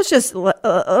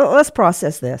 Let's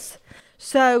process this.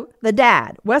 So the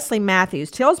dad, Wesley Matthews,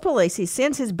 tells police he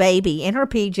sends his baby in her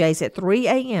PJs at 3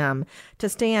 a.m. to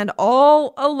stand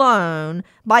all alone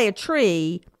by a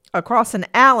tree across an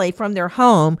alley from their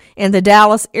home in the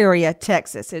Dallas area,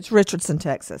 Texas. It's Richardson,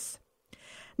 Texas.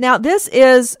 Now, this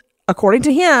is, according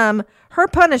to him, her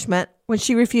punishment when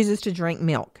she refuses to drink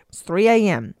milk. It's 3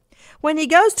 a.m. When he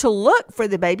goes to look for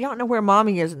the baby, I don't know where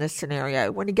mommy is in this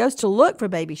scenario. When he goes to look for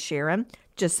baby Sharon,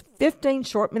 just 15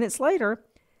 short minutes later,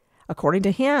 according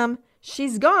to him,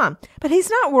 she's gone. But he's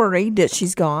not worried that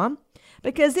she's gone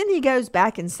because then he goes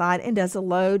back inside and does a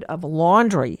load of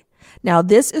laundry. Now,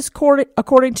 this is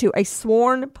according to a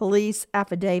sworn police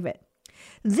affidavit.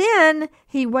 Then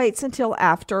he waits until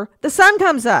after the sun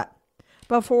comes up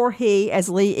before he, as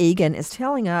Lee Egan is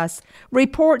telling us,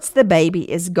 reports the baby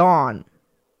is gone.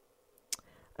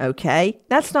 Okay,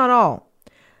 that's not all.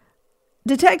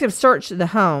 Detectives searched the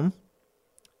home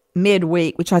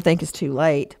midweek, which I think is too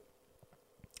late,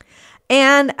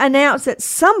 and announced that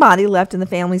somebody left in the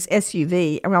family's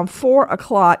SUV around 4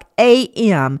 o'clock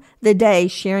a.m. the day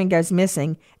Sharon goes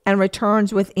missing and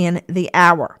returns within the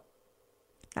hour.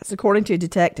 That's according to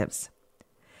detectives.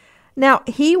 Now,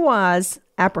 he was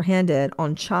apprehended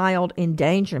on child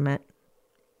endangerment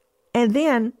and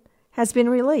then has been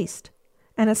released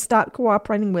and has stopped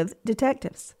cooperating with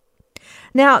detectives.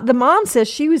 Now, the mom says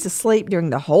she was asleep during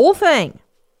the whole thing,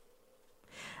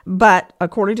 but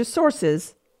according to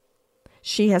sources,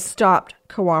 she has stopped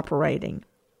cooperating.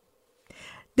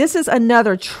 This is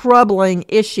another troubling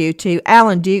issue to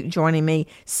Alan Duke joining me,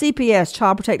 CPS,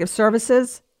 Child Protective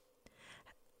Services,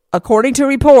 according to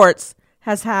reports,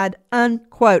 has had,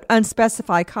 unquote,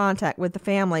 unspecified contact with the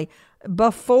family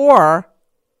before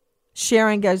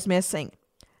Sharon goes missing.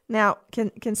 Now,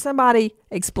 can somebody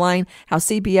explain how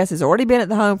CPS has already been at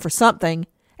the home for something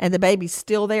and the baby's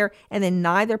still there and then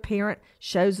neither parent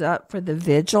shows up for the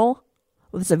vigil?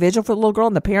 Well, it's a vigil for the little girl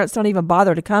and the parents don't even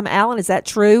bother to come. Alan, is that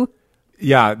true?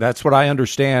 Yeah, that's what I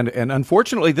understand. And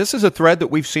unfortunately, this is a thread that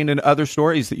we've seen in other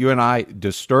stories that you and I,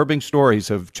 disturbing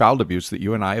stories of child abuse that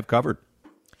you and I have covered.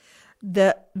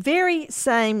 The very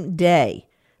same day,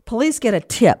 police get a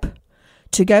tip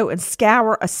to go and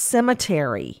scour a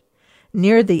cemetery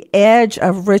near the edge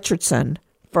of Richardson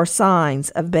for signs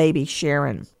of baby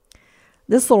Sharon.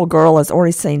 This little girl has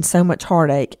already seen so much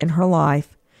heartache in her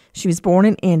life. She was born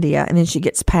in India, and then she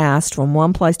gets passed from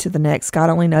one place to the next. God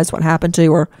only knows what happened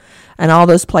to her and all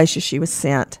those places she was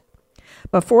sent.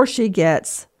 Before she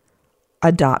gets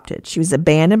adopted, she was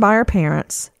abandoned by her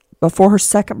parents before her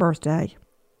second birthday.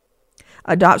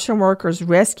 Adoption workers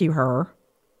rescue her,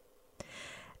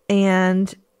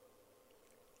 and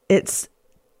it's,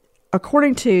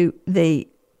 according to the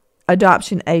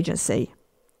adoption agency,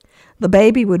 The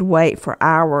baby would wait for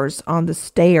hours on the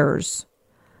stairs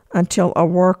until a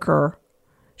worker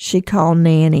she called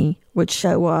Nanny would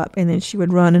show up, and then she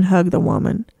would run and hug the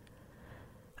woman.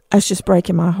 That's just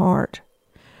breaking my heart.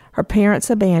 Her parents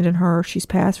abandoned her. She's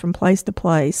passed from place to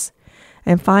place.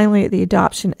 And finally, at the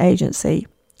adoption agency,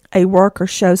 a worker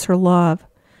shows her love,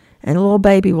 and the little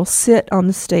baby will sit on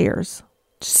the stairs,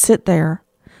 just sit there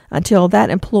until that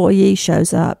employee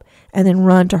shows up, and then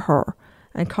run to her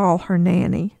and call her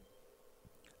Nanny.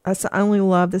 That's the only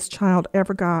love this child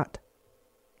ever got.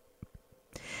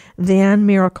 Then,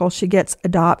 miracle, she gets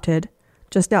adopted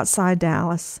just outside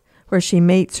Dallas, where she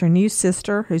meets her new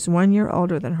sister, who's 1 year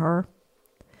older than her.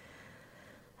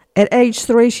 At age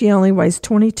 3, she only weighs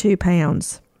 22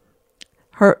 pounds.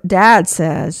 Her dad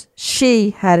says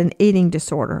she had an eating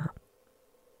disorder.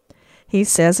 He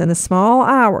says in the small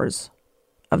hours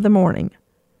of the morning,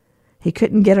 he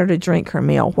couldn't get her to drink her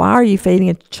meal. Why are you feeding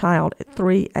a child at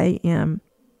 3 a.m.?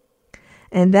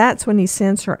 And that's when he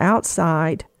sends her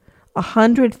outside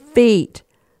 100 feet.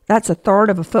 That's a third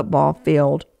of a football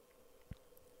field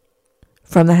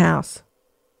from the house,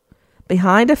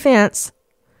 behind a fence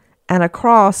and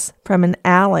across from an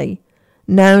alley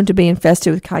known to be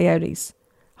infested with coyotes.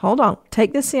 Hold on.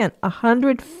 Take this in.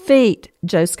 100 feet,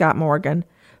 Joe Scott Morgan,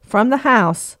 from the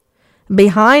house,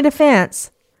 behind a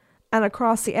fence, and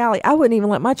across the alley. I wouldn't even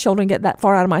let my children get that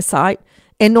far out of my sight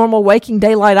in normal waking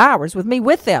daylight hours with me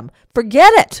with them.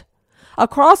 Forget it.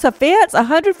 Across a fence,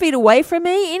 100 feet away from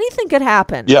me, anything could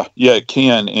happen. Yeah, it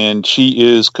can. And she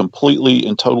is completely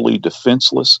and totally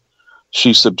defenseless.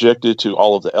 She's subjected to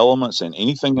all of the elements and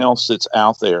anything else that's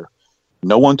out there.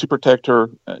 No one to protect her,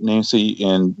 Nancy,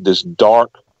 in this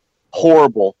dark,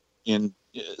 horrible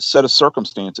set of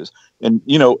circumstances. And,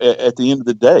 at the end of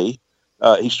the day,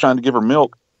 he's trying to give her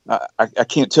milk. I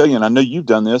can't tell you, and I know you've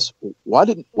done this. Why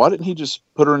didn't he just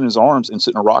put her in his arms and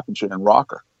sit in a rocking chair and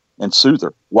rock her and soothe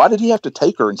her? Why did he have to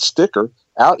take her and stick her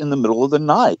out in the middle of the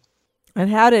night? And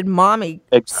how did Mommy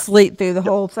sleep through the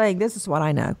whole thing? This is what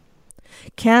I know.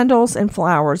 Candles and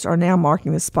flowers are now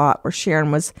marking the spot where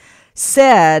Sharon was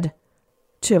said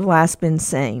to have last been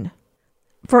seen.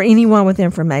 For anyone with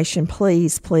information,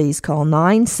 please call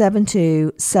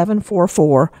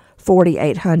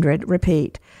 972-744-4800.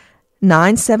 Repeat,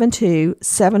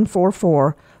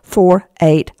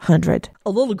 972-744-4800. A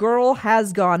little girl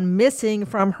has gone missing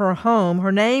from her home.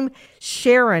 Her name,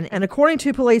 Sharon. And according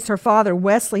to police, her father,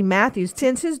 Wesley Matthews,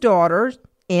 sends his daughter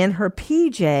in her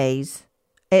PJs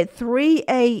at 3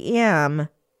 a.m.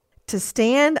 to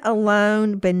stand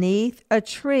alone beneath a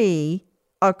tree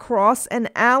across an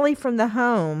alley from the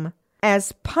home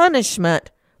as punishment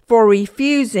for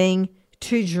refusing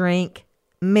to drink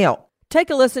milk. Take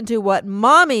a listen to what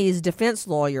Mommy's defense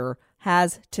lawyer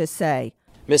has to say.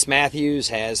 Miss Matthews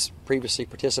has previously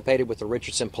participated with the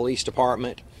Richardson Police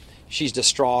Department. She's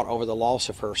distraught over the loss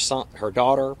of her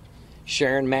daughter,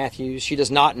 Sharon Matthews. She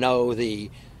does not know the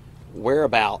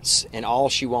whereabouts, and all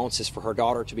she wants is for her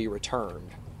daughter to be returned.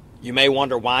 You may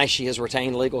wonder why she has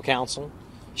retained legal counsel.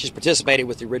 She's participated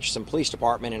with the Richardson Police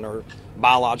Department, and her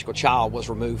biological child was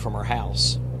removed from her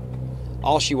house.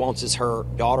 All she wants is her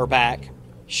daughter back,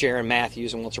 Sharon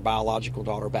Matthews, and wants her biological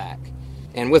daughter back.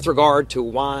 And with regard to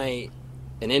why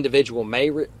an individual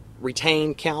may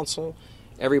retain counsel,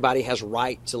 everybody has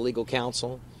right to legal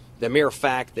counsel. The mere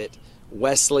fact that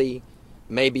Wesley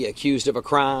may be accused of a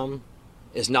crime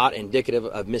is not indicative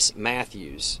of Miss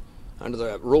Matthews. Under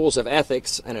the rules of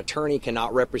ethics, an attorney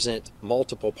cannot represent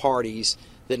multiple parties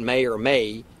that may or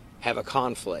may have a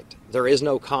conflict. There is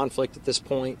no conflict at this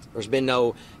point. There's been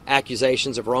no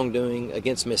accusations of wrongdoing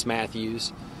against Miss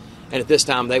Matthews. And at this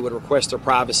time, they would request their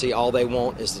privacy. All they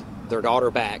want is their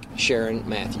daughter back, Sharon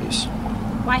Matthews.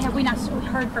 Why have we not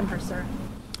heard from her, sir?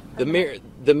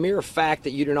 The mere fact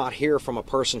that you do not hear from a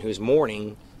person who's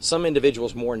mourning, some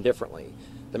individuals mourn differently.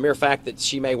 The mere fact that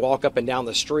she may walk up and down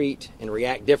the street and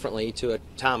react differently to a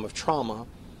time of trauma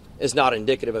is not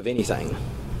indicative of anything.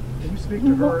 Can you speak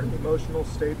to her emotional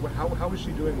state? How is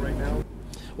she doing right now?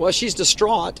 Well, she's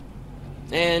distraught.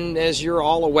 And as you're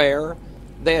all aware,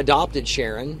 they adopted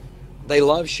Sharon. They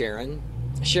love Sharon.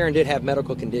 Sharon did have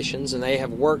medical conditions, and they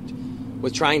have worked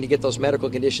with trying to get those medical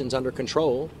conditions under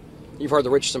control. You've heard the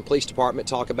Richardson Police Department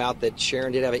talk about that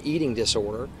Sharon did have an eating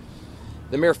disorder.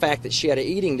 The mere fact that she had an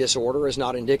eating disorder is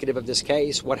not indicative of this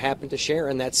case. What happened to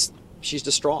Sharon, she's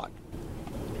distraught.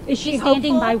 Is she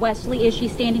standing by Wesley? Is she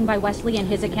standing by Wesley and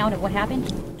his account of what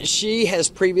happened? She has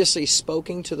previously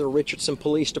spoken to the Richardson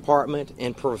Police Department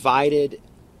and provided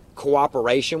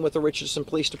cooperation with the Richardson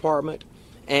Police Department.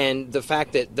 And the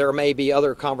fact that there may be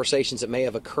other conversations that may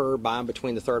have occurred by and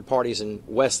between the third parties and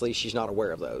Wesley, she's not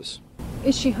aware of those.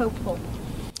 Is she hopeful?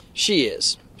 She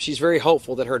is. She's very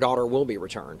hopeful that her daughter will be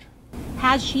returned.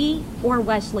 Has she or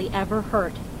Wesley ever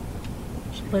hurt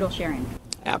little Sharon?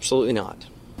 Absolutely not.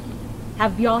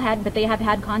 Have y'all had, but they have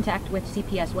had contact with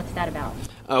CPS. What's that about?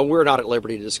 We're not at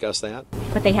liberty to discuss that.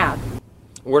 But they have.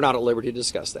 We're not at liberty to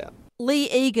discuss that.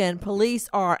 Lee Egan, police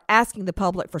are asking the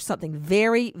public for something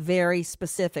very, very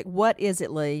specific. What is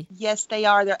it, Lee? Yes, they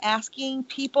are. They're asking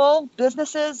people,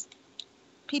 businesses,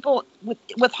 people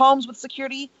with homes with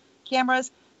security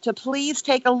cameras to please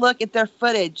take a look at their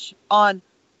footage on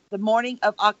the morning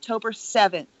of October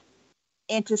 7th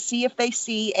and to see if they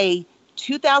see a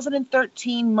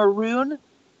 2013 maroon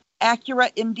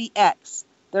Acura MDX.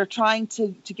 They're trying to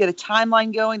get a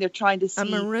timeline going. They're trying to see a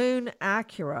maroon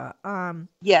Acura.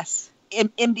 Yes,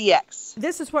 MDX.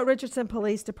 This is what Richardson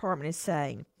Police Department is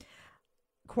saying.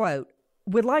 Quote,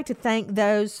 "Would like to thank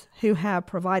those who have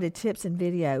provided tips and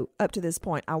video up to this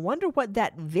point." I wonder what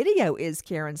that video is,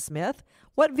 Karen Smith.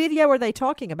 What video are they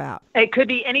talking about? It could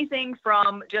be anything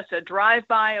from just a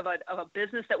drive-by of a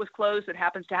business that was closed that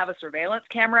happens to have a surveillance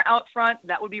camera out front.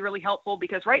 That would be really helpful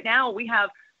because right now we have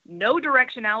no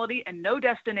directionality and no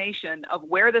destination of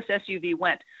where this SUV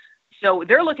went. So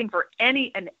they're looking for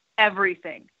any and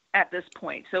everything at this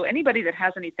point. So anybody that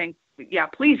has anything,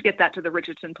 please get that to the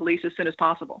Richardson Police as soon as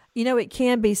possible. You know, it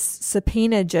can be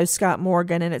subpoenaed, Joe Scott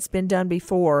Morgan, and it's been done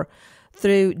before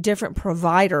through different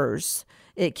providers.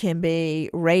 It can be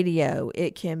radio.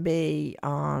 It can be,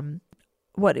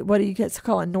 what do you guys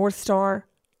call it, North Star?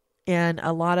 And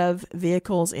a lot of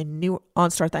vehicles in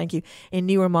OnStar, thank you, in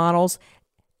newer models.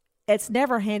 It's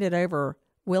never handed over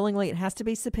willingly. It has to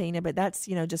be subpoenaed, but that's,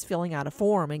 just filling out a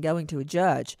form and going to a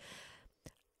judge.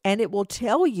 And it will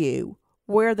tell you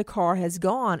where the car has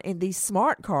gone in these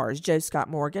smart cars, Joe Scott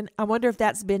Morgan. I wonder if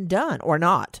that's been done or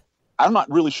not. I'm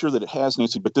not really sure that it has,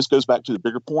 Nancy, but this goes back to the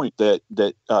bigger point that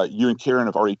you and Karen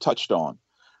have already touched on.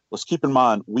 Let's keep in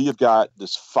mind, we have got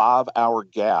this 5-hour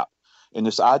gap, and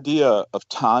this idea of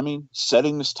timing,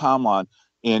 setting this timeline.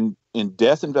 In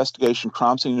death investigation,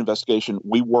 crime scene investigation,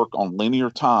 we work on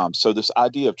linear time. So this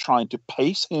idea of trying to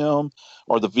pace him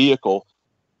or the vehicle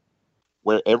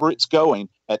wherever it's going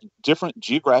at different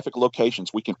geographic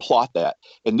locations, we can plot that.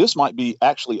 And this might be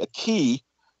actually a key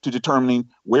to determining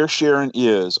where Sharon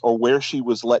is or where she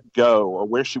was let go or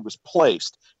where she was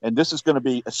placed. And this is going to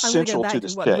be essential to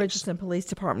this case. What the Richardson Police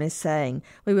Department is saying.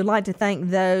 We would like to thank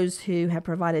those who have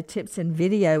provided tips and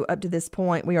video up to this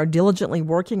point. We are diligently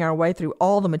working our way through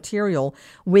all the material.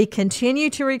 We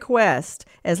continue to request,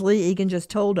 as Lee Egan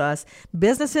just told us,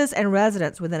 businesses and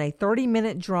residents within a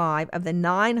 30-minute drive of the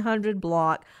 900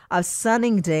 block of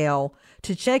Sunningdale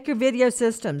to check your video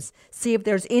systems, see if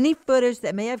there's any footage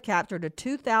that may have captured a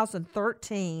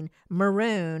 2013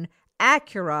 maroon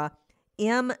Acura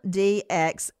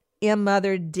MDX, M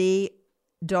Mother D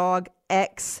Dog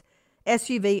X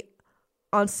SUV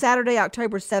on Saturday,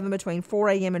 October 7 between 4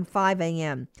 a.m. and 5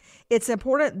 a.m. It's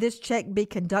important this check be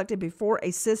conducted before a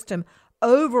system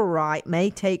overwrite may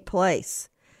take place.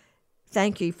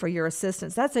 Thank you for your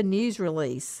assistance. That's a news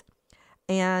release.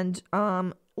 And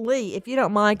Lee, if you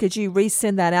don't mind, could you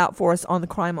resend that out for us on the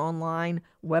Crime Online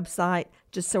website,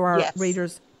 just so our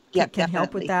readers can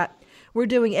help with that? We're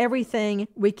doing everything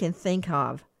we can think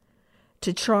of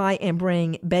to try and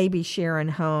bring baby Sharon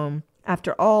home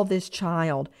after all this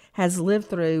child has lived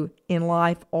through in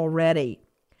life already.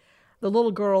 The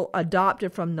little girl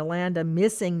adopted from Nalanda,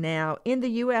 missing now in the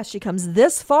U.S. She comes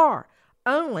this far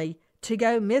only to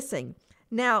go missing.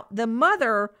 Now, the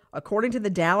mother, according to the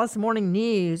Dallas Morning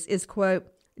News, is, quote,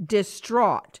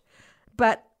 distraught,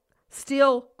 but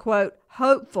still, quote,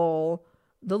 hopeful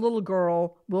the little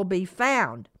girl will be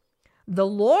found. The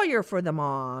lawyer for the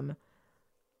mom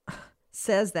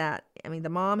says that, the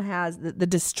mom has, the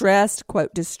distressed,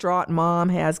 quote, distraught mom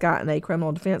has gotten a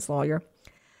criminal defense lawyer,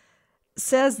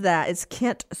 says that it's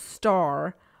Kent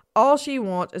Starr. All she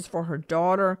wants is for her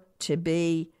daughter to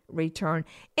be returned.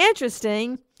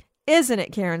 Interesting, isn't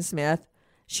it, Karen Smith?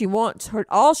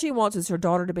 All she wants is her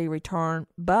daughter to be returned,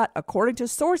 but according to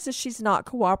sources, she's not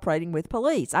cooperating with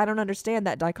police. I don't understand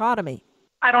that dichotomy.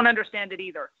 I don't understand it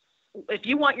either. If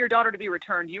you want your daughter to be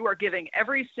returned, you are giving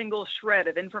every single shred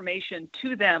of information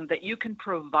to them that you can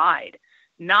provide,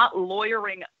 not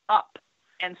lawyering up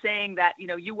and saying that,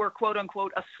 you were, quote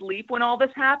unquote, asleep when all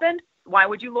this happened. Why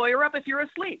would you lawyer up if you're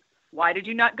asleep? Why did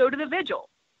you not go to the vigil?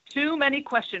 Too many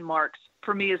question marks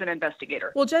for me as an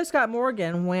investigator. Well, Joe Scott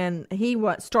Morgan, when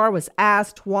Starr was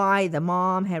asked why the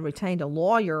mom had retained a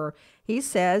lawyer, he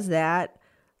says that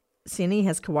Cindy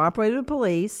has cooperated with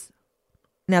police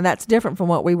Now, that's different from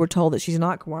what we were told, that she's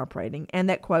not cooperating, and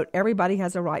that, quote, everybody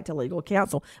has a right to legal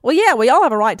counsel. Well, yeah, we all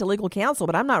have a right to legal counsel,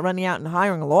 but I'm not running out and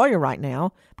hiring a lawyer right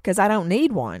now because I don't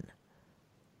need one.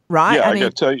 Right? Yeah, I got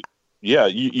to tell you. Yeah,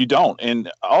 you don't.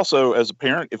 And also, as a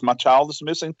parent, if my child is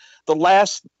missing, the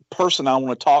last person I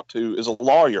want to talk to is a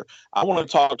lawyer. I want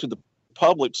to talk to the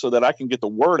public so that I can get the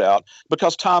word out,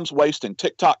 because time's wasting.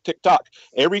 Tick tock, tick tock.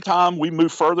 Every time we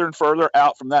move further and further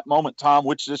out from that moment in time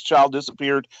which this child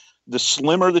disappeared, the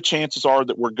slimmer the chances are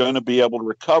that we're going to be able to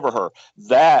recover her.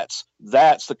 That's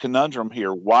the conundrum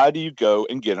here. Why do you go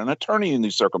and get an attorney in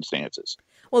these circumstances?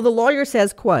 Well, the lawyer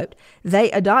says, quote, they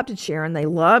adopted Sharon. They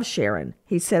love Sharon,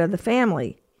 he said of the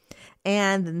family.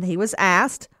 And he was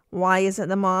asked, why isn't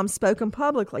the mom spoken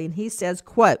publicly? And he says,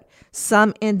 quote,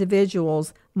 some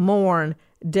individuals mourn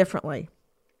differently.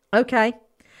 Okay.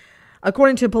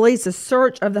 According to police, the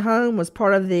search of the home was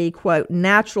part of the, quote,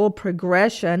 natural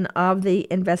progression of the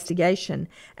investigation.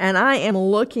 And I am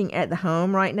looking at the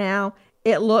home right now.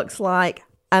 It looks like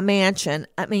a mansion.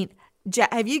 I mean,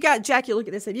 Jackie, look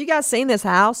at this. Have you guys seen this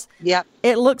house? Yep.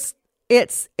 It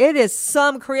is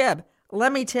some crib.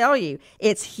 Let me tell you,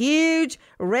 it's huge,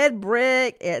 red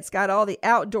brick. It's got all the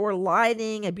outdoor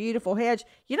lighting, a beautiful hedge.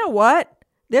 You know what?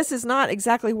 This is not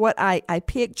exactly what I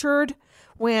pictured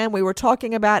when we were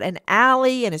talking about an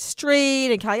alley and a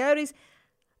street and coyotes.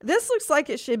 This looks like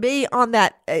it should be on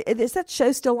that. Is that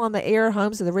show still on the air,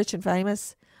 Homes of the Rich and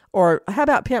Famous? Or how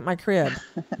about Pimp My Crib?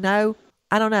 No,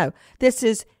 I don't know. This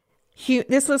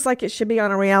looks like it should be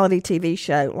on a reality TV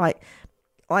show,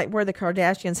 like where the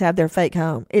Kardashians have their fake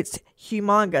home. It's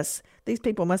humongous. These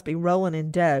people must be rolling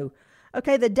in dough.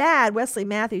 Okay, the dad, Wesley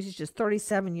Matthews, is just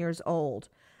 37 years old.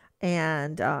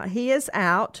 And he is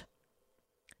out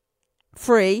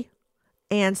free,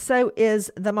 and so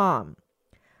is the mom.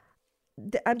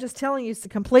 I'm just telling you, it's a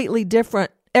completely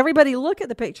different. Everybody look at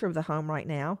the picture of the home right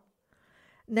now.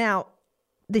 Now,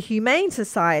 the Humane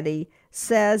Society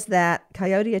says that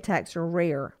coyote attacks are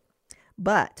rare,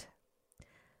 but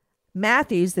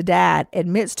Matthews, the dad,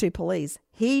 admits to police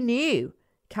he knew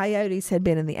coyotes had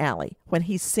been in the alley when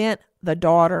he sent the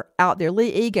daughter out there. Lee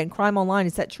Egan, Crime Online,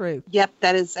 is that true? Yep,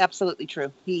 that is absolutely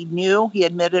true. He knew, he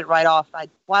admitted it right off.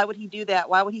 Why would he do that?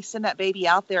 Why would he send that baby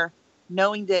out there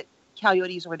knowing that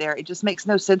coyotes were there? It just makes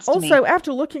no sense to me. Also,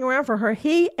 after looking around for her,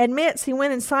 he admits he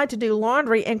went inside to do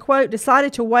laundry and, quote,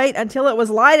 decided to wait until it was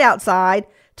light outside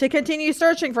to continue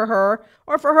searching for her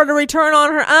or for her to return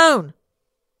on her own.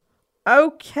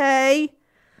 Okay.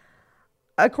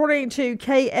 According to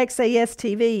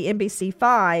KXAS-TV,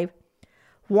 NBC5,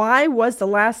 why was the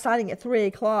last sighting at 3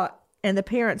 o'clock and the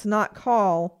parents not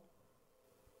call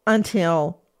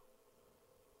until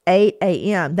 8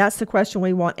 a.m.? That's the question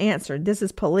we want answered. This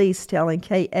is police telling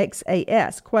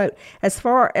KXAS, quote, as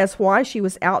far as why she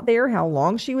was out there, how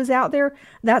long she was out there,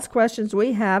 that's questions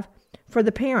we have for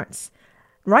the parents.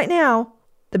 Right now,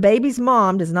 the baby's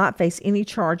mom does not face any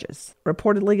charges,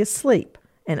 reportedly asleep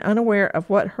and unaware of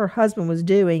what her husband was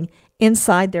doing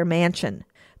inside their mansion.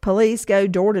 Police go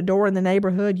door to door in the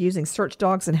neighborhood using search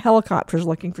dogs and helicopters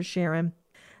looking for Sharon.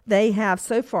 They have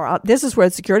so far, this is where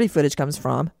the security footage comes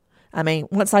from. I mean,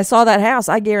 once I saw that house,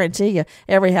 I guarantee you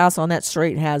every house on that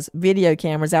street has video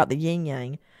cameras out the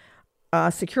yin-yang.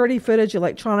 Security footage,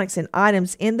 electronics, and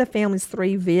items in the family's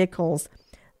 3 vehicles.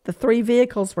 The 3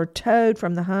 vehicles were towed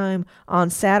from the home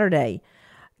on Saturday.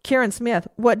 Karen Smith,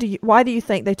 why do you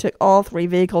think they took all 3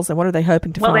 vehicles, and what are they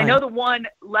hoping to find? Well, they know the one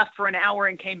left for an hour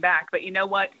and came back, but you know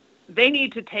what? They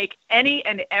need to take any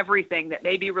and everything that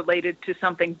may be related to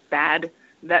something bad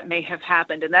that may have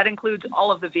happened, and that includes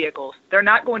all of the vehicles. They're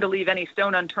not going to leave any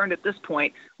stone unturned at this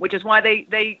point, which is why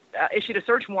they issued a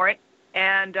search warrant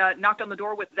and knocked on the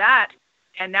door with that,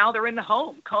 and now they're in the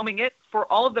home, combing it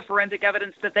for all of the forensic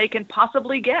evidence that they can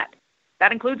possibly get.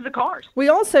 That includes the cars. We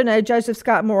also know, Joseph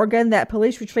Scott Morgan, that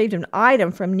police retrieved an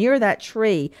item from near that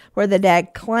tree where the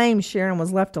dad claimed Sharon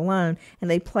was left alone, and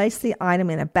they placed the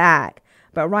item in a bag.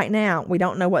 But right now, we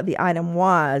don't know what the item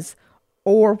was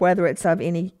or whether it's of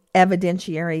any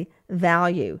evidentiary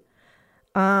value.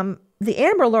 The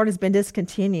Amber Alert has been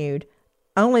discontinued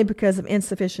only because of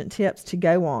insufficient tips to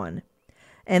go on.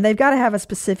 And they've got to have a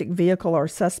specific vehicle or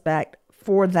suspect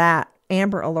for that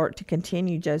Amber Alert to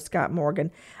continue, Joe Scott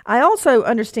Morgan. I also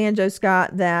understand, Joe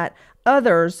Scott, that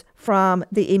others from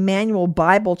the Emmanuel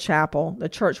Bible Chapel, the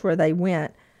church where they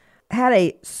went, had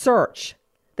a search.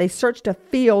 They searched a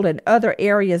field and other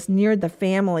areas near the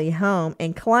family home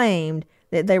and claimed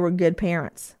that they were good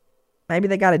parents. Maybe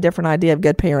they got a different idea of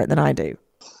good parent than I do.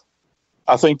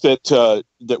 I think that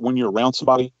that when you're around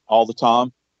somebody all the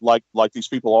time, like these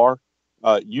people are,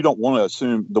 you don't want to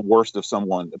assume the worst of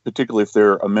someone, particularly if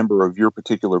they're a member of your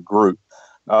particular group.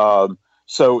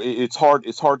 So it's hard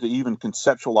to even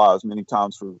conceptualize many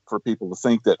times for people to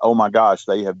think that, oh my gosh,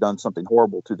 they have done something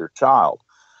horrible to their child.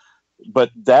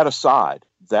 But that aside,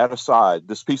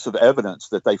 this piece of evidence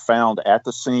that they found at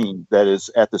the scene that is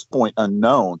at this point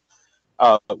unknown,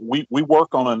 we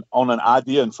work on an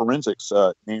idea in forensics,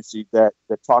 Nancy, that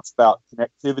talks about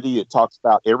connectivity. It talks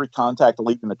about every contact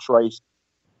leaving a trace.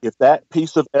 If that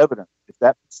piece of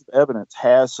evidence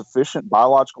has sufficient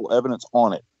biological evidence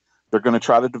on it, they're going to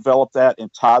try to develop that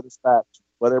and tie this back to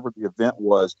whatever the event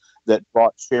was that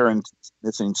brought Sharon to this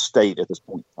missing state at this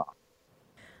point in time.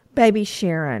 Baby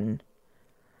Sharon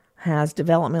has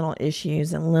developmental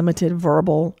issues and limited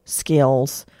verbal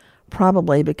skills,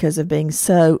 probably because of being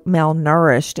so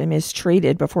malnourished and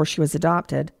mistreated before she was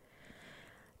adopted,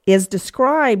 is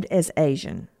described as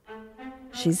Asian.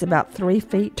 She's about 3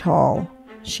 feet tall.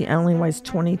 She only weighs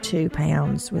 22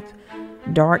 pounds with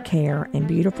dark hair and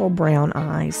beautiful brown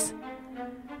eyes.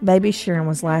 Baby Sharon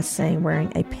was last seen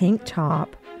wearing a pink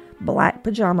top, black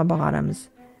pajama bottoms,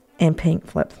 and pink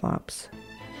flip-flops.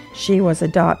 She was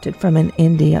adopted from an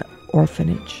India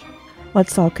orphanage.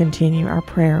 Let's all continue our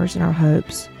prayers and our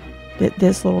hopes that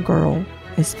this little girl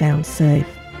is found safe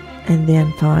and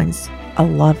then finds a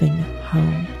loving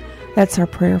home. That's our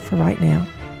prayer for right now.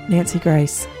 Nancy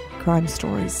Grace, Crime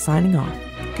Stories, signing off.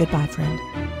 Goodbye, friend.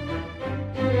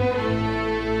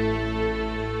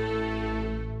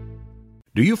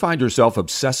 Do you find yourself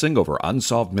obsessing over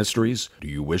unsolved mysteries? Do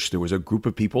you wish there was a group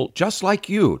of people just like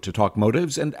you to talk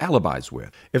motives and alibis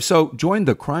with? If so, join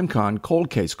the CrimeCon Cold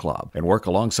Case Club and work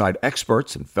alongside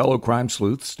experts and fellow crime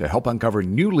sleuths to help uncover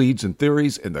new leads and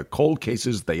theories in the cold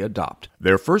cases they adopt.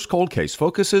 Their first cold case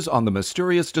focuses on the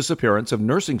mysterious disappearance of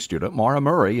nursing student Mara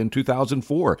Murray in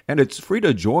 2004, and it's free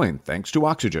to join thanks to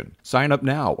Oxygen. Sign up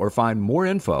now or find more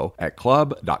info at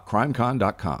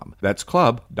club.crimecon.com. That's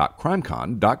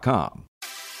club.crimecon.com.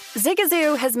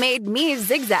 Zigazoo has made me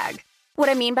zigzag. What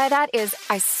I mean by that is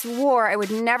I swore I would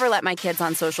never let my kids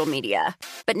on social media.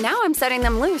 But now I'm setting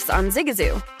them loose on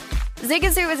Zigazoo.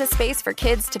 Zigazoo is a space for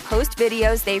kids to post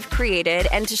videos they've created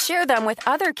and to share them with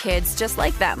other kids just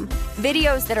like them.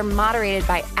 Videos that are moderated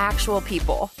by actual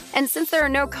people. And since there are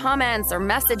no comments or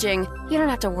messaging, you don't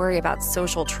have to worry about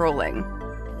social trolling.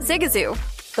 Zigazoo,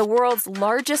 the world's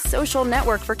largest social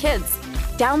network for kids.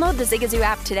 Download the Zigazoo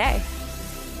app today.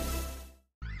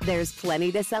 There's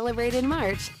plenty to celebrate in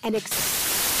March and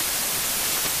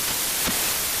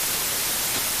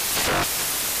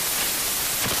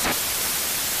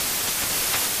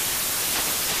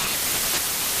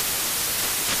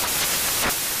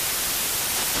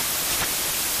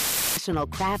National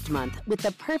Craft Month with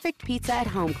the perfect pizza at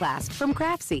home class from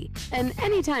Craftsy. And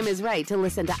anytime is right to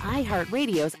listen to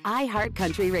iHeartRadio's iHeart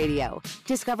Country Radio.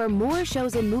 Discover more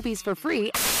shows and movies for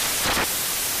free.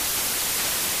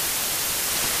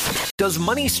 Does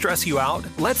money stress you out?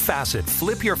 Let Facet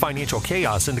flip your financial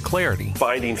chaos into clarity.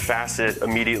 Finding Facet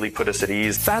immediately put us at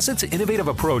ease. Facet's innovative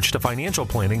approach to financial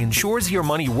planning ensures your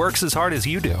money works as hard as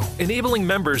you do, enabling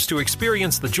members to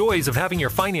experience the joys of having your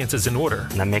finances in order.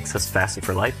 And that makes us Facet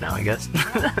for life now, I guess.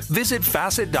 Visit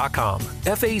Facet.com,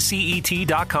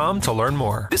 FACET.com to learn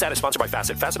more. This ad is sponsored by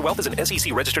Facet. Facet Wealth is an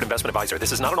SEC registered investment advisor.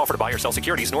 This is not an offer to buy or sell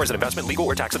securities, nor is it investment, legal,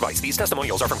 or tax advice. These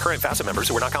testimonials are from current Facet members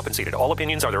who are not compensated. All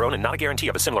opinions are their own and not a guarantee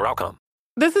of a similar outcome.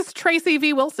 This is Tracy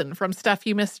V. Wilson from Stuff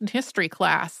You Missed in History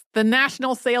class. The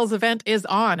national sales event is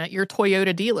on at your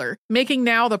Toyota dealer, making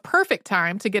now the perfect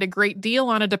time to get a great deal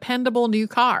on a dependable new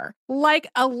car. Like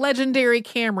a legendary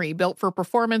Camry built for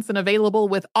performance and available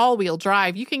with all-wheel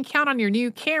drive, you can count on your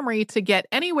new Camry to get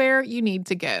anywhere you need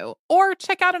to go. Or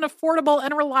check out an affordable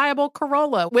and reliable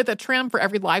Corolla with a trim for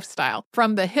every lifestyle.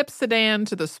 From the hip sedan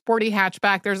to the sporty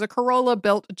hatchback, there's a Corolla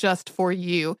built just for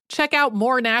you. Check out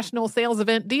more national sales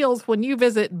event deals when you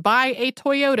visit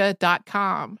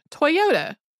buyatoyota.com.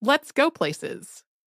 Toyota, let's go places.